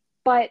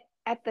 but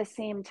at the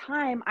same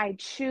time, I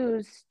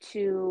choose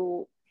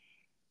to,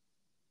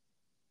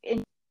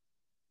 you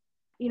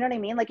know what I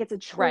mean? Like, it's a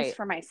choice Right.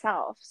 for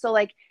myself. So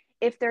like,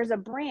 if there's a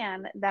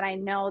brand that I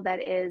know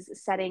that is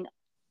setting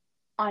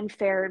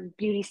unfair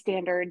beauty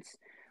standards,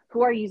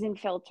 who are using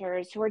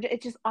filters, who are,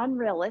 it's just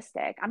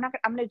unrealistic. I'm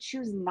going to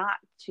choose not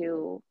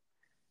to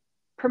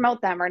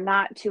promote them or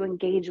not to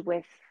engage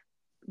with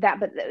that,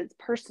 but it's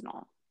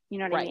personal. You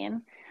know what I Right.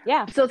 mean?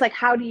 Yeah. So it's like,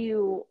 how do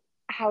you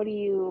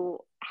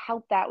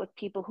help that with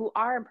people who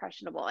are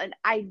impressionable? And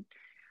I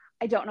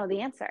don't know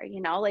the answer,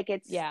 like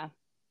Yeah.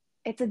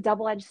 it's a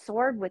double-edged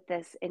sword with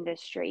this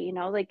industry,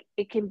 like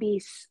it can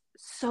be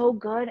so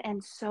good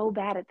and so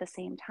bad at the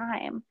same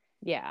time.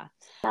 Yeah.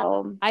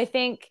 So I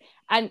think,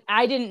 and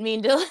I didn't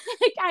mean to,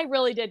 like, I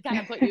really did kind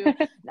of put you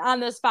on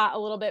the spot a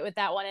little bit with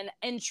that one.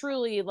 And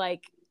truly,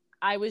 like,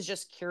 I was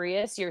just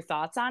curious your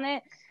thoughts on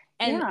it.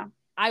 And yeah.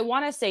 I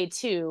want to say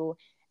too,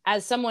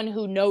 as someone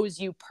who knows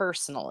you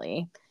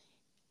personally,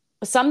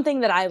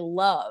 something that I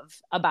love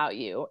about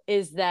you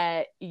is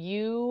that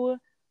you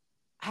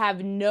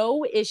have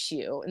no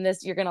issue, and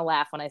this, you're going to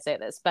laugh when I say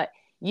this, but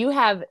you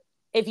have,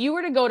 if you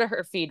were to go to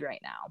her feed right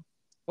now,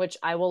 which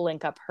I will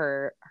link up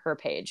her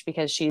page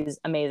because she's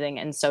amazing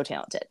and so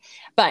talented.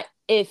 But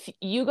if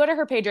you go to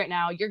her page right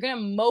now, you're going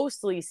to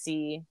mostly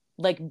see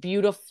like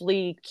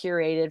beautifully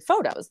curated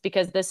photos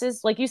because this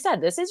is, like you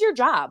said, this is your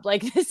job.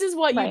 Like this is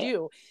what you Right.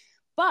 do.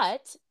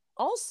 But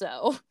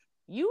also,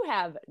 you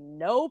have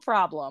no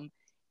problem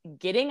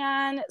getting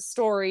on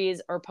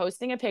stories or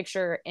posting a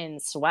picture in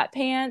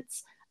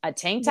sweatpants, a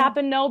tank Yeah. top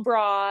and no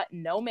bra,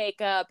 no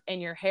makeup,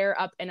 and your hair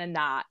up in a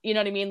knot. You know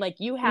what I mean? Like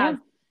you Yeah. have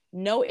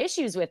no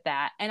issues with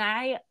that. And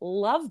I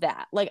love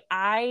that. Like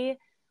I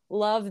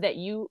love that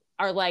you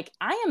are like,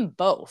 I am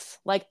both.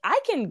 Like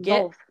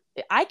Both.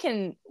 I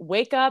can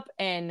wake up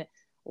and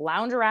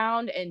lounge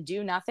around and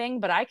do nothing,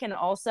 but I can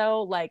also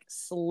like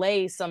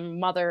slay some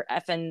mother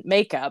effing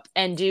makeup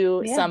and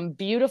do Yeah. some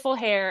beautiful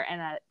hair and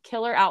a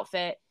killer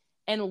outfit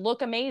and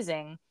look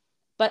amazing.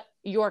 But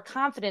your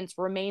confidence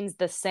remains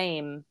the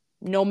same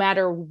no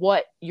matter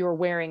what you're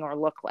wearing or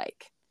look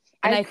like.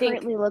 And I I think,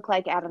 currently look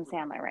like Adam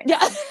Sandler right yeah.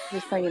 now,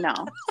 just so you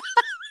know.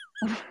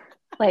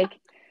 Like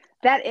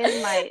that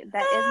is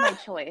my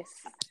choice.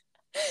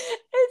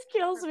 It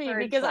kills me Preferred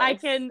because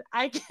choice.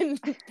 I can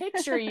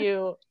picture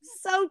you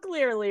so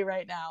clearly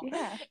right now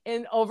Yeah.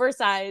 in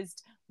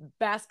oversized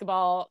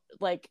basketball,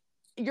 like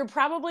you're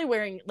probably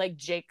wearing like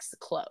Jake's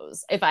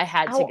clothes if I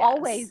had to Oh, guess.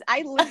 always.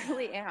 I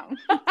literally am.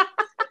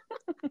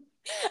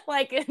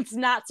 Like it's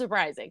not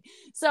surprising.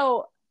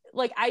 So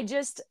like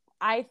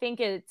I think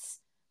it's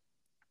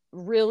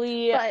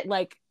really But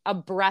like a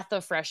breath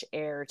of fresh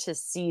air to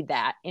see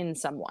that in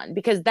someone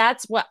because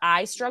that's what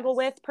I struggle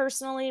yes. with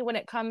personally when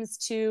it comes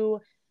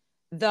to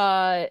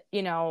the,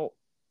 you know,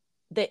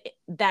 the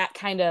that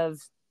kind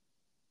of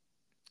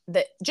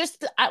the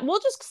just we'll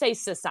just say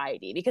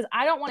society because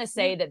I don't want to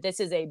Yeah. say that this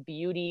is a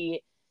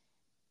beauty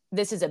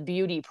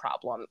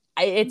problem.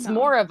 It's No.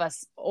 more of a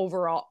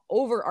overall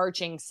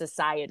overarching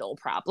societal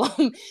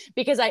problem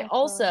because I Absolutely.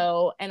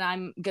 also, and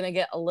I'm gonna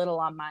get a little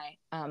on my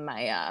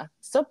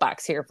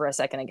soapbox here for a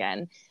second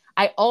again.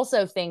 I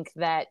also think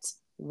that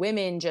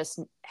women just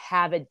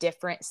have a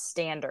different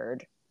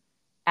standard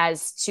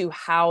as to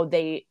how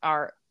they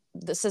are.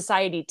 The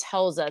society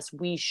tells us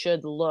we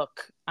should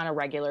look on a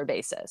regular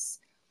basis.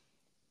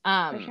 For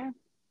Um, sure.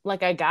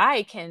 like a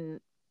guy can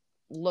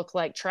look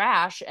like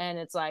trash and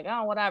it's like,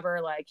 oh,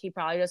 whatever, like he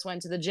probably just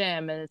went to the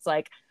gym. And it's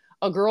like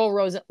a girl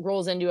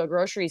rolls into a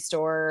grocery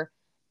store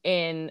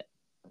in,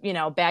 you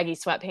know, baggy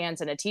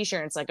sweatpants and a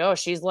t-shirt. It's like, oh,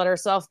 she's let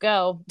herself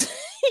go.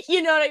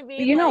 You know what I But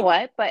mean? you know Like,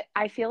 what? But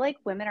I feel like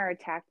women are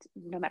attacked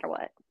no matter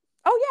what.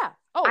 oh yeah,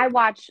 I oh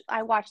watch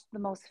I watch the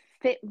most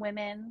fit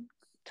women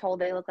told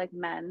they look like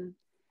men.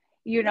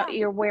 yeah,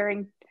 You're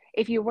wearing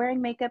if you're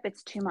wearing makeup,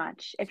 it's too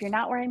much. If you're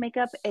not wearing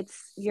makeup,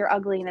 it's you're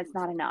ugly and it's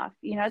not enough.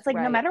 It's like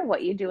no right, matter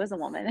what you do as a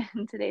woman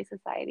in today's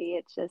society,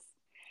 it's just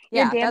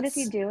you're yeah, damned if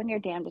you that's, do and you're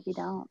damned if you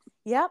don't.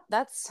 yep,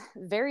 that's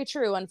very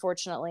true,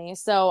 unfortunately.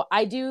 So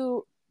I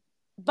do,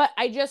 but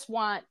I just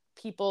want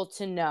people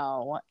to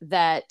know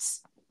that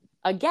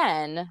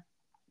again,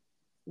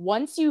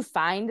 once you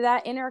find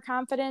that inner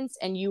confidence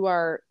and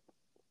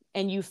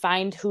you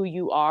find who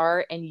you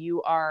are and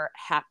you are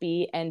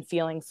happy and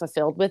feeling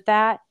fulfilled with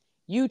that,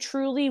 you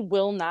truly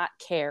will not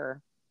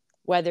care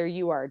whether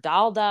you are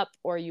dolled up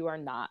or you are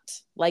not.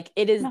 Like No.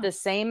 it is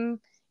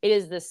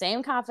the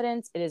same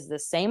confidence, it is the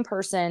same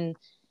person.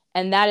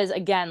 And that is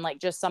again like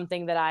just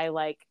something that I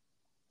like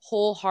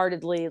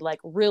wholeheartedly like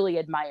really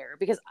admire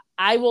because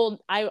I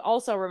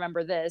also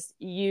remember this.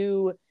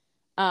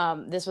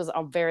 This was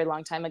a very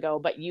long time ago,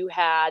 but you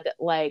had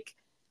like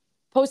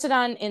posted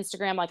on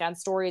Instagram, like on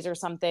stories or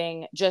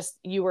something, just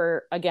you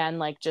were again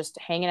like just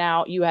hanging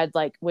out. You had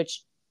like,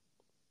 which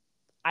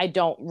I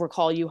don't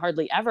recall you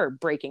hardly ever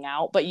breaking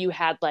out, but you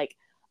had like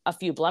a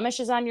few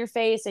blemishes on your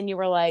face and you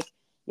were like,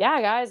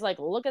 yeah, guys, like,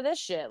 look at this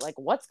shit. Like,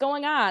 what's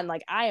going on?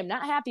 Like, I am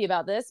not happy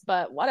about this,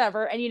 but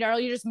whatever. And, you know,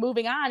 you're just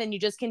moving on and you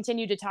just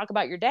continue to talk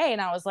about your day. And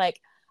I was like,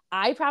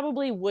 I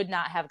probably would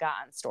not have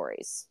gotten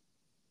stories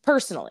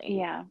personally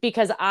Yeah.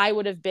 because I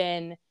would have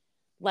been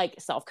like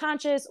self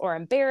conscious or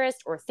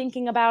embarrassed or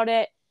thinking about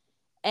it.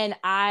 And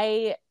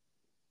I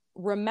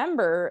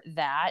remember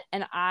that.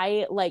 And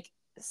I like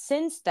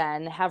since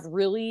then have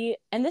really,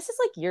 and this is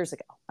like years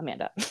ago,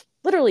 Amanda,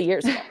 literally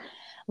years ago.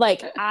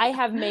 Like, I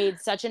have made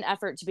such an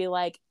effort to be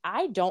like,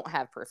 I don't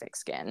have perfect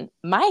skin.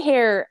 My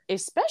hair,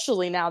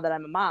 especially now that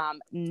I'm a mom,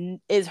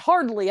 is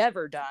hardly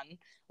ever done.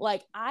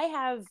 Like, I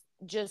have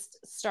just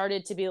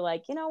started to be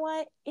like, you know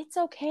what? It's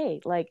okay.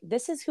 Like,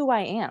 this is who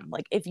I am.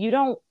 Like, if you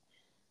don't,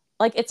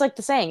 like, it's like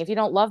the saying, if you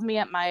don't love me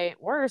at my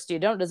worst, you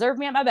don't deserve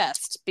me at my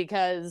best,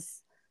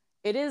 because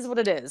it is what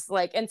it is.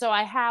 Like, and so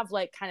I have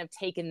like kind of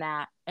taken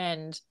that,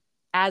 and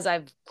as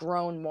I've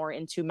grown more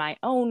into my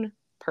own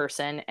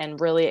person and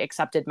really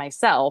accepted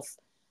myself,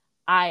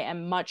 I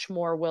am much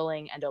more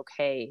willing and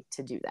okay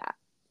to do that.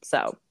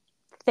 So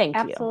thank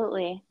you.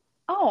 Absolutely.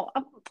 Oh,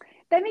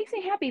 that makes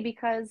me happy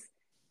because,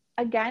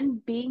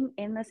 again, being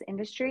in this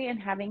industry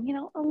and having,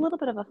 a little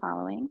bit of a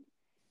following,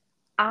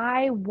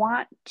 I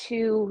want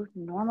to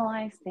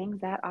normalize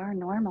things that are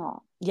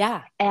normal.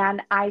 Yeah.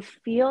 And I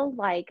feel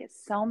like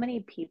so many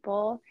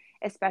people,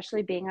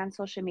 especially being on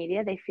social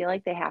media, they feel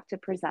like they have to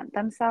present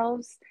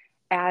themselves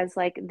as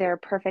like their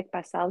perfect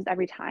best selves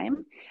every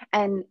time.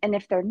 And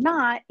if they're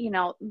not,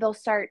 they'll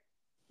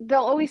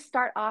always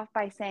start off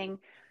by saying,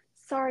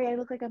 "Sorry, I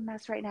look like a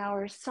mess right now,"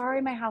 or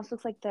 "Sorry, my house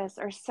looks like this,"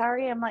 or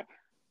 "Sorry, I'm like,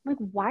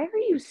 why are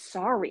you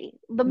sorry?"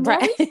 The more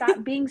we Right.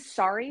 stop being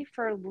sorry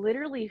for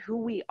literally who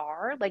we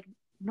are, like,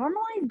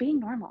 normalize being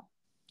normal.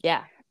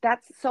 Yeah.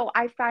 That's so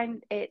I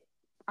find it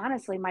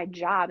honestly my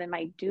job and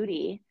my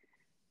duty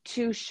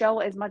to show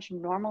as much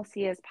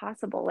normalcy as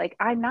possible. Like,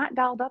 I'm not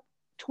dialed up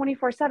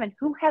 24/7.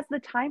 Who has the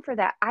time for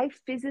that? I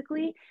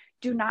physically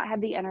do not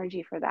have the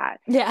energy for that.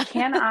 Yeah.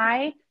 Can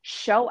I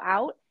show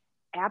out?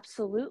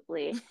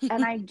 Absolutely.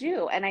 And I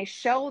do. And I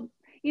show,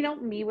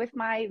 me with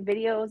my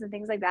videos and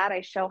things like that.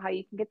 I show how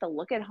you can get the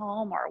look at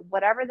home or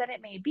whatever that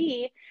it may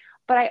be.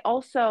 But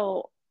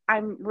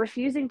I'm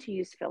refusing to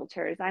use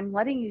filters. I'm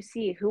letting you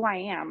see who I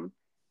am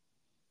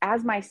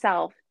as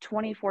myself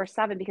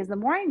 24/7, because the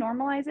more I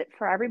normalize it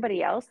for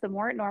everybody else, the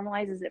more it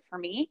normalizes it for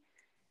me.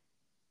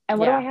 And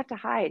what do I Yeah. have to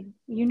hide?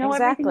 You know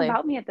everything Exactly.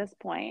 about me at this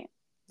point.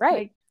 Right.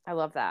 Like, I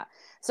love that.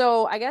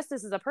 So I guess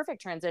this is a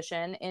perfect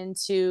transition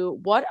into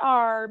what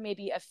are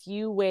maybe a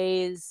few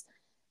ways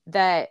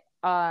that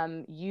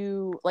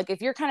you, like,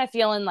 if you're kind of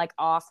feeling like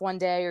off one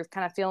day, or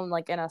kind of feeling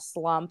like in a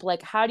slump,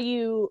 like, how do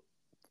you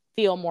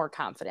feel more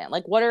confident?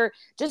 Like, what are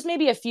just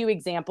maybe a few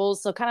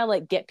examples, so kind of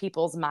like get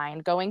people's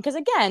mind going, because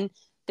again,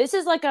 this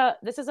is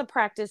a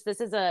practice,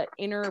 this is an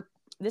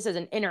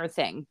inner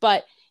thing.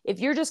 But if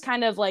you're just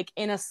kind of like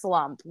in a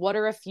slump, what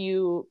are a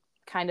few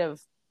kind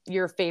of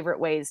your favorite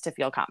ways to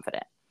feel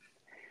confident?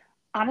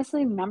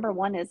 honestly, number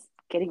one is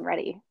getting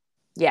ready.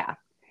 Yeah.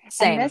 And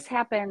Same. this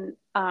happened,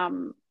 I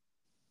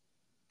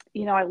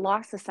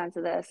lost the sense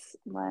of this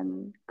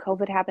when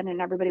COVID happened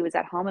and everybody was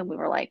at home and we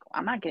were like,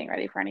 I'm not getting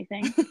ready for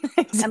anything.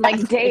 And like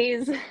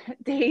Exactly.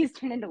 days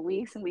turned into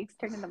weeks and weeks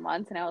turned into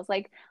months. And I was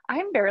like,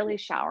 I'm barely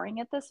showering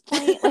at this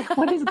point. Like,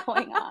 what is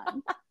going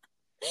on?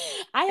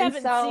 And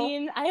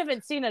so, I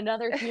haven't seen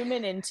another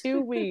human in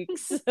 2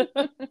 weeks.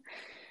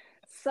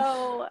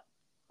 so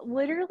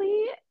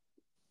literally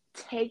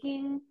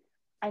taking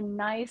a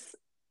nice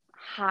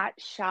hot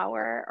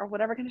shower or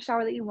whatever kind of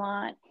shower that you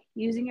want,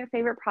 using your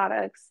favorite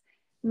products,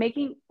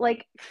 making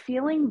like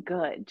feeling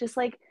good, just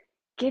like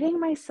getting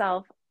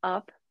myself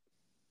up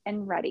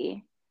and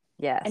ready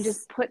and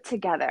just Yes. put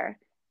together,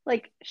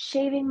 like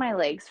shaving my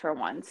legs for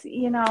once,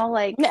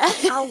 like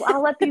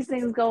I'll let these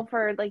things go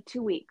for like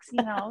 2 weeks,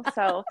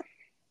 so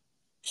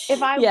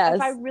if I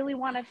Yes. really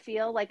want to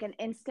feel like an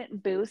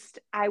instant boost,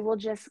 I will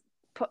just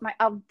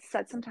I'll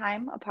set some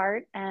time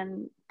apart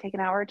and take an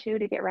hour or two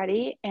to get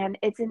ready, and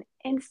it's an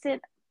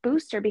instant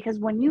booster because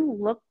when you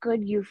look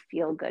good, you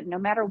feel good no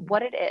matter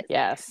what it is.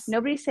 Yes.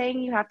 Nobody's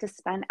saying you have to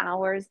spend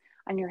hours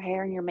on your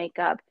hair and your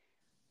makeup.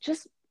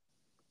 Just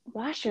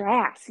wash your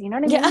ass. You know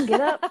what I Yeah. mean?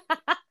 Get up,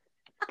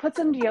 put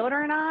some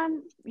deodorant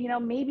on,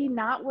 maybe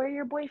not wear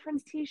your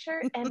boyfriend's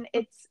t-shirt, and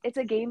it's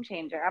a game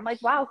changer. I'm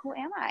like, wow, who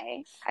am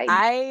I?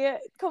 I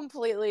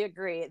completely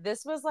agree.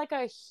 This was like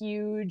a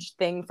huge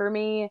thing for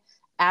me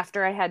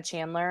after I had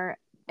Chandler.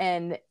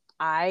 And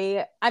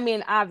I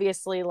mean,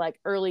 obviously, like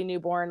early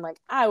newborn, like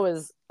I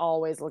was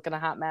always looking a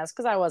hot mess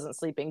because I wasn't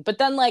sleeping. But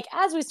then, like,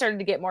 as we started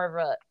to get more of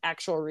a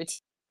actual routine,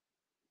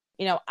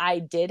 I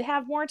did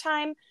have more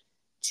time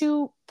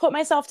to put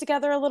myself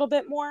together a little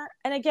bit more.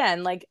 And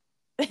again, like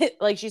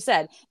like she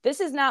said, this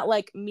is not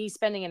like me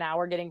spending an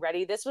hour getting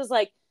ready. This was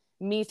like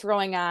me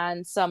throwing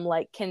on some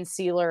like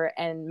concealer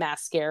and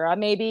mascara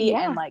maybe,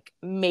 and Yeah, like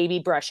maybe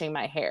brushing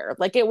my hair.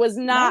 Like right. it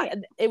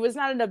was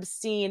not an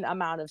obscene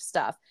amount of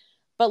stuff.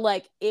 But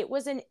like it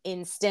was an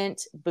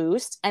instant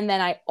boost. And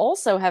then I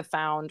also have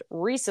found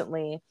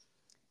recently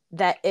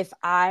that if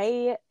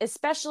I,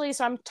 especially,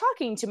 so I'm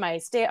talking to my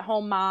stay at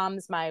home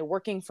moms, my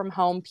working from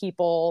home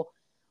people,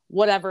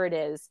 whatever it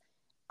is,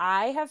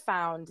 I have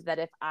found that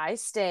if I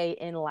stay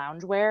in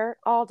loungewear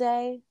all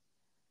day,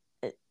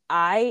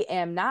 I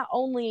am not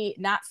only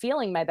not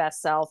feeling my best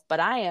self, but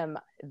I am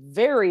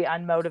very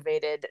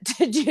unmotivated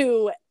to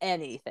do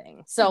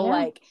anything. So, Yeah.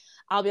 like,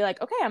 I'll be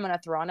like, okay, I'm going to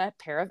throw on a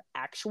pair of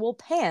actual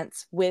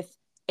pants with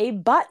a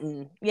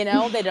button,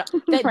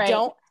 that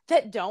Right.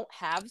 that don't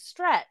have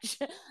stretch.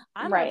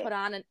 I'm going to Right. put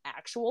on an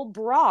actual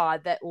bra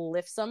that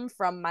lifts them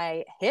from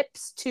my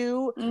hips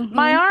to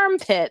my Mm-hmm.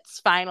 armpits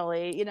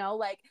finally, you know,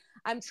 like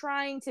I'm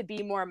trying to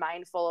be more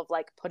mindful of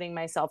like putting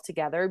myself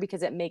together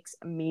because it makes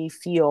me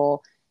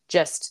feel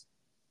just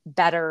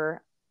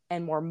better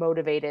and more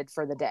motivated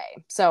for the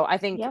day. So I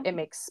think Yep. it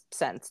makes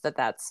sense that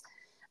that's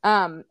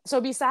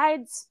so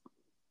besides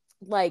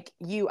like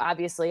you,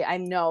 obviously I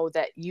know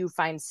that you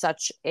find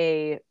such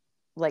a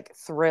like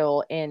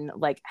thrill in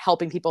like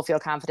helping people feel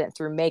confident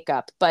through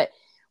makeup, but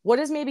what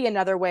is maybe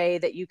another way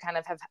that you kind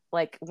of have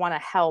like want to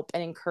help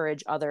and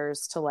encourage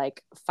others to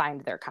like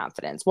find their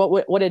confidence?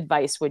 What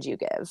advice would you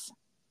give?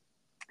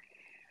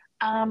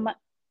 Um,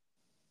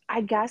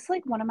 I guess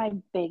like one of my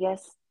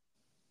biggest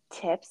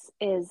tips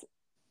is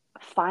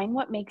find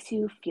what makes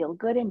you feel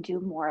good and do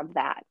more of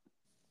that.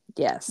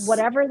 Yes.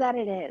 Whatever that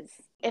it is.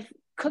 If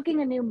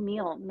cooking a new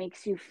meal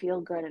makes you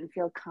feel good and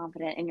feel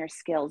confident in your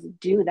skills,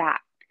 do that.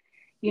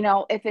 You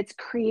know, if it's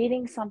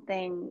creating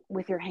something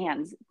with your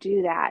hands,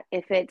 do that.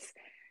 If it's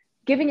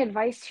giving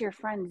advice to your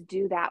friends,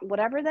 do that.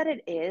 Whatever that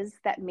it is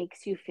that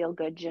makes you feel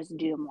good, just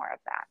do more of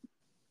that.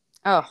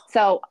 Oh,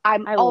 So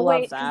I'm I love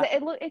always, because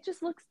that. it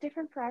just looks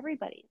different for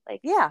everybody. Like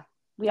Yeah,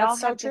 we all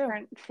that's so have true.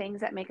 different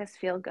things that make us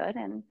feel good,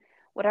 and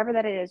whatever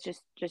that is,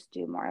 just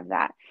do more of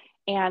that.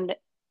 And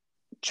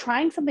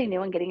trying something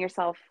new and getting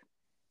yourself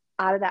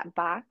out of that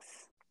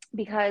box,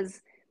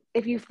 because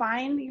if you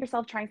find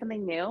yourself trying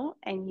something new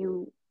and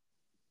you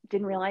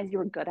didn't realize you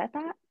were good at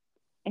that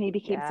and you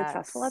became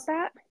successful at Yes.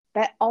 that,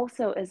 that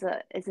also is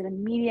an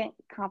immediate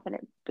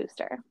confidence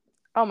booster.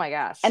 Oh my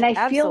gosh, And I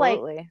feel like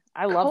absolutely,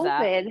 I love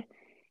that. COVID,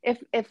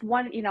 if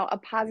one, you know, a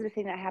positive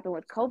thing that happened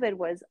with COVID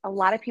was a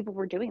lot of people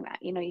were doing that.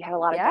 You know, you had a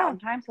lot of Yeah.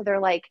 downtime, so they're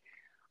like,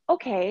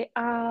 okay,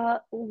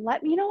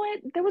 let me, you know what?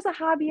 There was a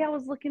hobby I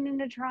was looking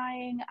into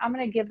trying. I'm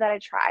gonna give that a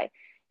try.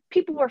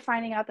 People were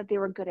finding out that they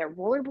were good at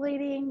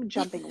rollerblading,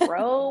 jumping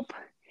rope.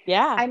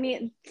 Yeah. I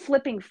mean,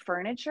 flipping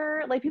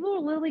furniture. Like people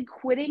were literally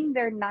quitting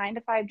their 9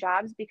 to 5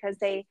 jobs because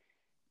they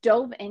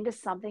dove into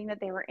something that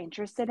they were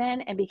interested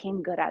in and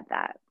became good at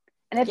that.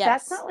 And if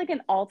that's Yes. not like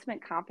an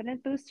ultimate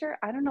confidence booster,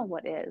 I don't know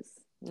what is.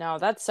 No,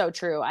 that's so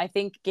true. I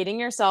think getting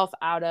yourself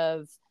out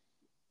of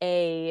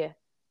a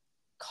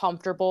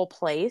comfortable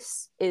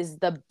place is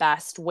the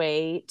best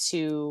way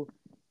to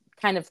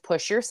kind of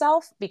push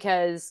yourself,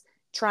 because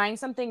trying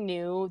something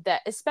new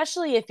that,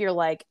 especially if you're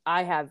like,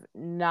 I have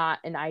not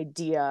an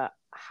idea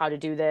how to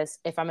do this,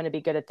 if I'm going to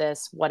be good at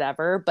this,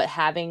 whatever, but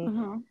having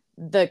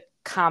Mm-hmm. the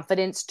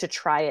confidence to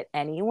try it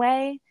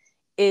anyway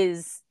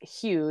is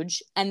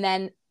huge. And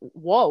then,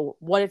 whoa,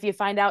 what if you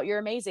find out you're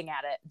amazing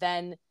at it?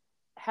 Then,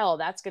 hell,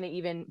 that's going to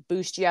even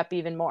boost you up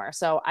even more.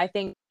 So I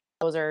think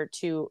those are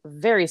two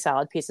very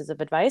solid pieces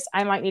of advice.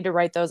 I might need to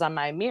write those on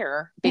my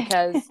mirror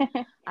because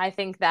I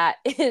think that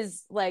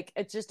is like,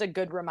 it's just a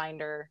good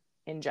reminder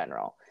in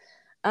general.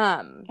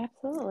 Um,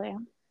 Absolutely.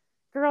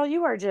 Girl,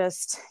 you're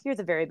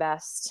the very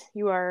best.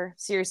 You are,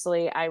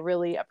 seriously, I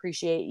really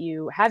appreciate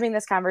you having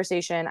this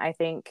conversation. I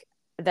think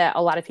that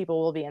a lot of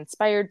people will be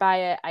inspired by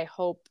it. I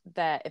hope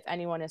that if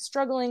anyone is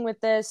struggling with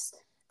this,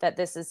 that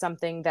this is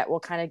something that will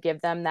kind of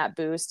give them that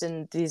boost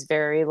and these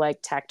very like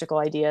tactical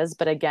ideas.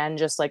 But again,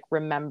 just like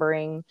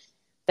remembering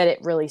that it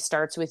really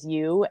starts with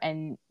you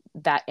and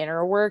that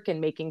inner work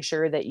and making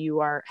sure that you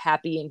are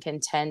happy and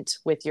content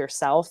with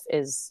yourself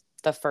is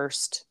the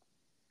first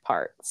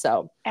part.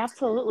 So,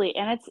 Absolutely.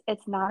 And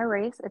it's not a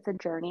race, it's a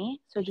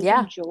journey. So just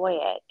yeah. enjoy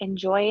it.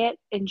 Enjoy it.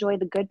 Enjoy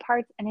the good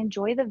parts and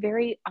enjoy the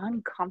very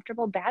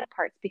uncomfortable bad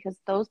parts, because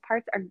those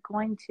parts are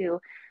going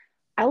to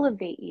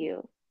elevate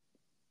you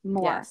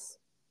more Yes,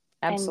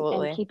 and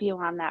absolutely. keep you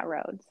on that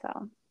road.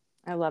 So,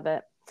 I love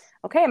it.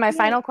 Okay, my yay.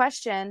 final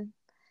question.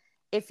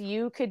 If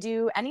you could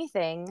do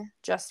anything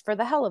just for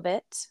the hell of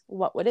it,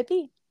 what would it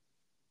be?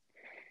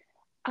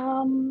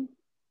 Um,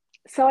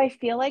 so I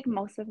feel like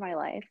most of my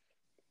life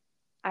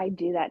I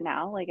do that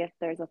now. Like if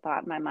there's a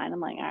thought in my mind,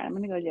 I'm like, all right, I'm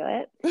gonna go do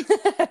it.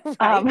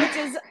 Right, Um, which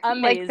is like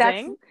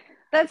amazing.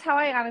 that's how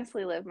I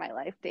honestly live my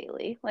life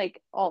daily,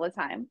 like all the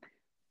time.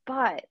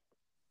 But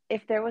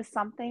if there was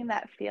something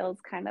that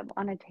feels kind of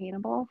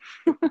unattainable,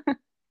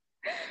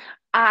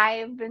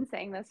 I've been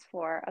saying this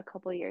for a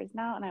couple years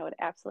now, and I would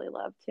absolutely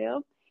love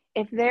to.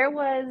 If there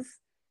was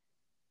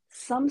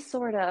some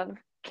sort of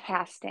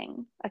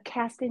a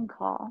casting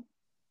call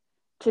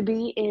to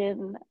be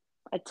in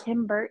a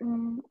Tim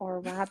Burton or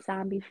Rob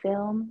Zombie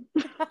film,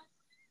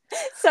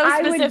 So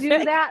I would do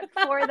specific. that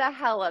for the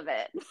hell of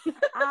it.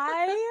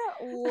 I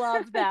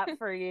love that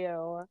for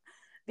you.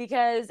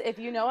 Because if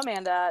you know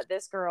Amanda,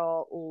 this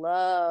girl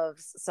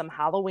loves some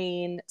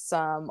Halloween,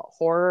 some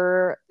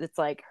horror. It's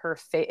like her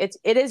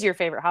it is your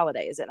favorite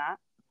holiday, is it not?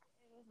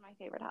 It is my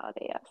favorite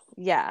holiday, yes.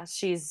 Yeah,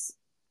 she's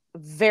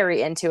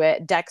very into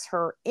it, decks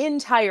her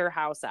entire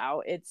house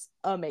out. It's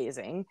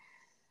amazing.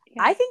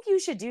 I Yes. think you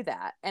should do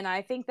that. And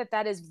I think that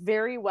that is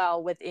very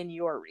well within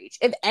your reach.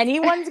 If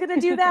anyone's going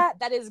to do that,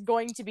 that is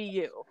going to be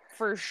you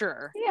for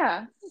sure.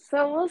 Yeah.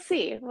 So we'll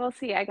see. We'll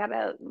see. I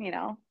gotta,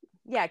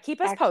 Yeah,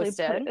 keep us actually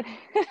posted.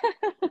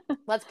 put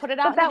Let's put it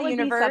out that into the would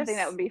universe. be something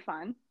that would be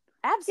fun.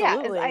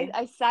 Absolutely. Yeah,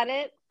 I said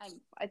it.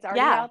 It's already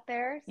out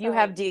there. So you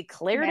have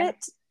declared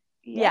it.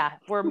 Yeah,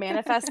 we're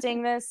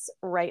manifesting this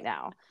right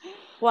now.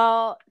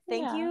 Well,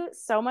 thank you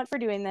so much for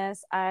doing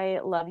this.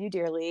 I love you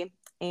dearly.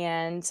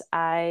 And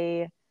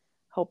I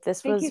hope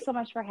this Thank was. you so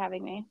much for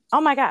having me.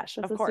 Oh my gosh.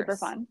 This of was course. super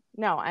fun.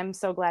 No, I'm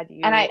so glad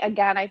you. And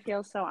I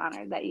feel so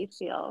honored that you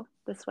feel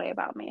this way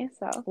about me.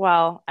 So.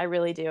 Well, I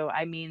really do.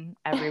 I mean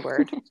every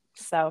word.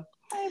 So.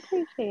 I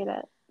appreciate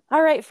it.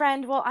 All right,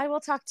 friend. Well, I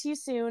will talk to you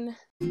soon.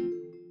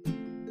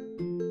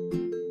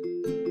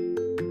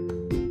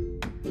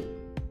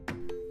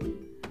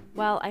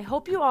 Well, I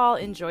hope you all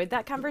enjoyed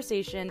that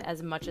conversation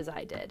as much as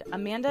I did.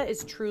 Amanda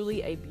is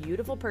truly a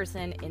beautiful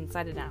person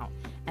inside and out.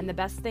 And the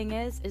best thing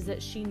is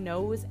that she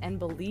knows and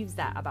believes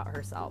that about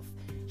herself.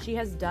 She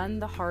has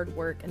done the hard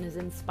work and is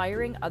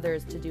inspiring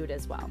others to do it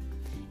as well.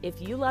 If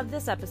you love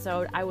this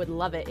episode, I would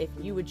love it if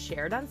you would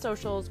share it on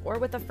socials or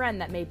with a friend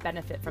that may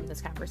benefit from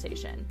this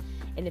conversation.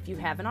 And if you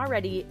haven't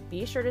already,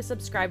 be sure to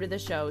subscribe to the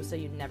show so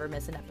you never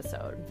miss an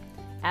episode.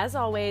 As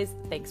always,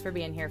 thanks for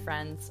being here,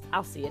 friends.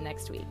 I'll see you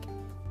next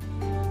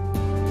week.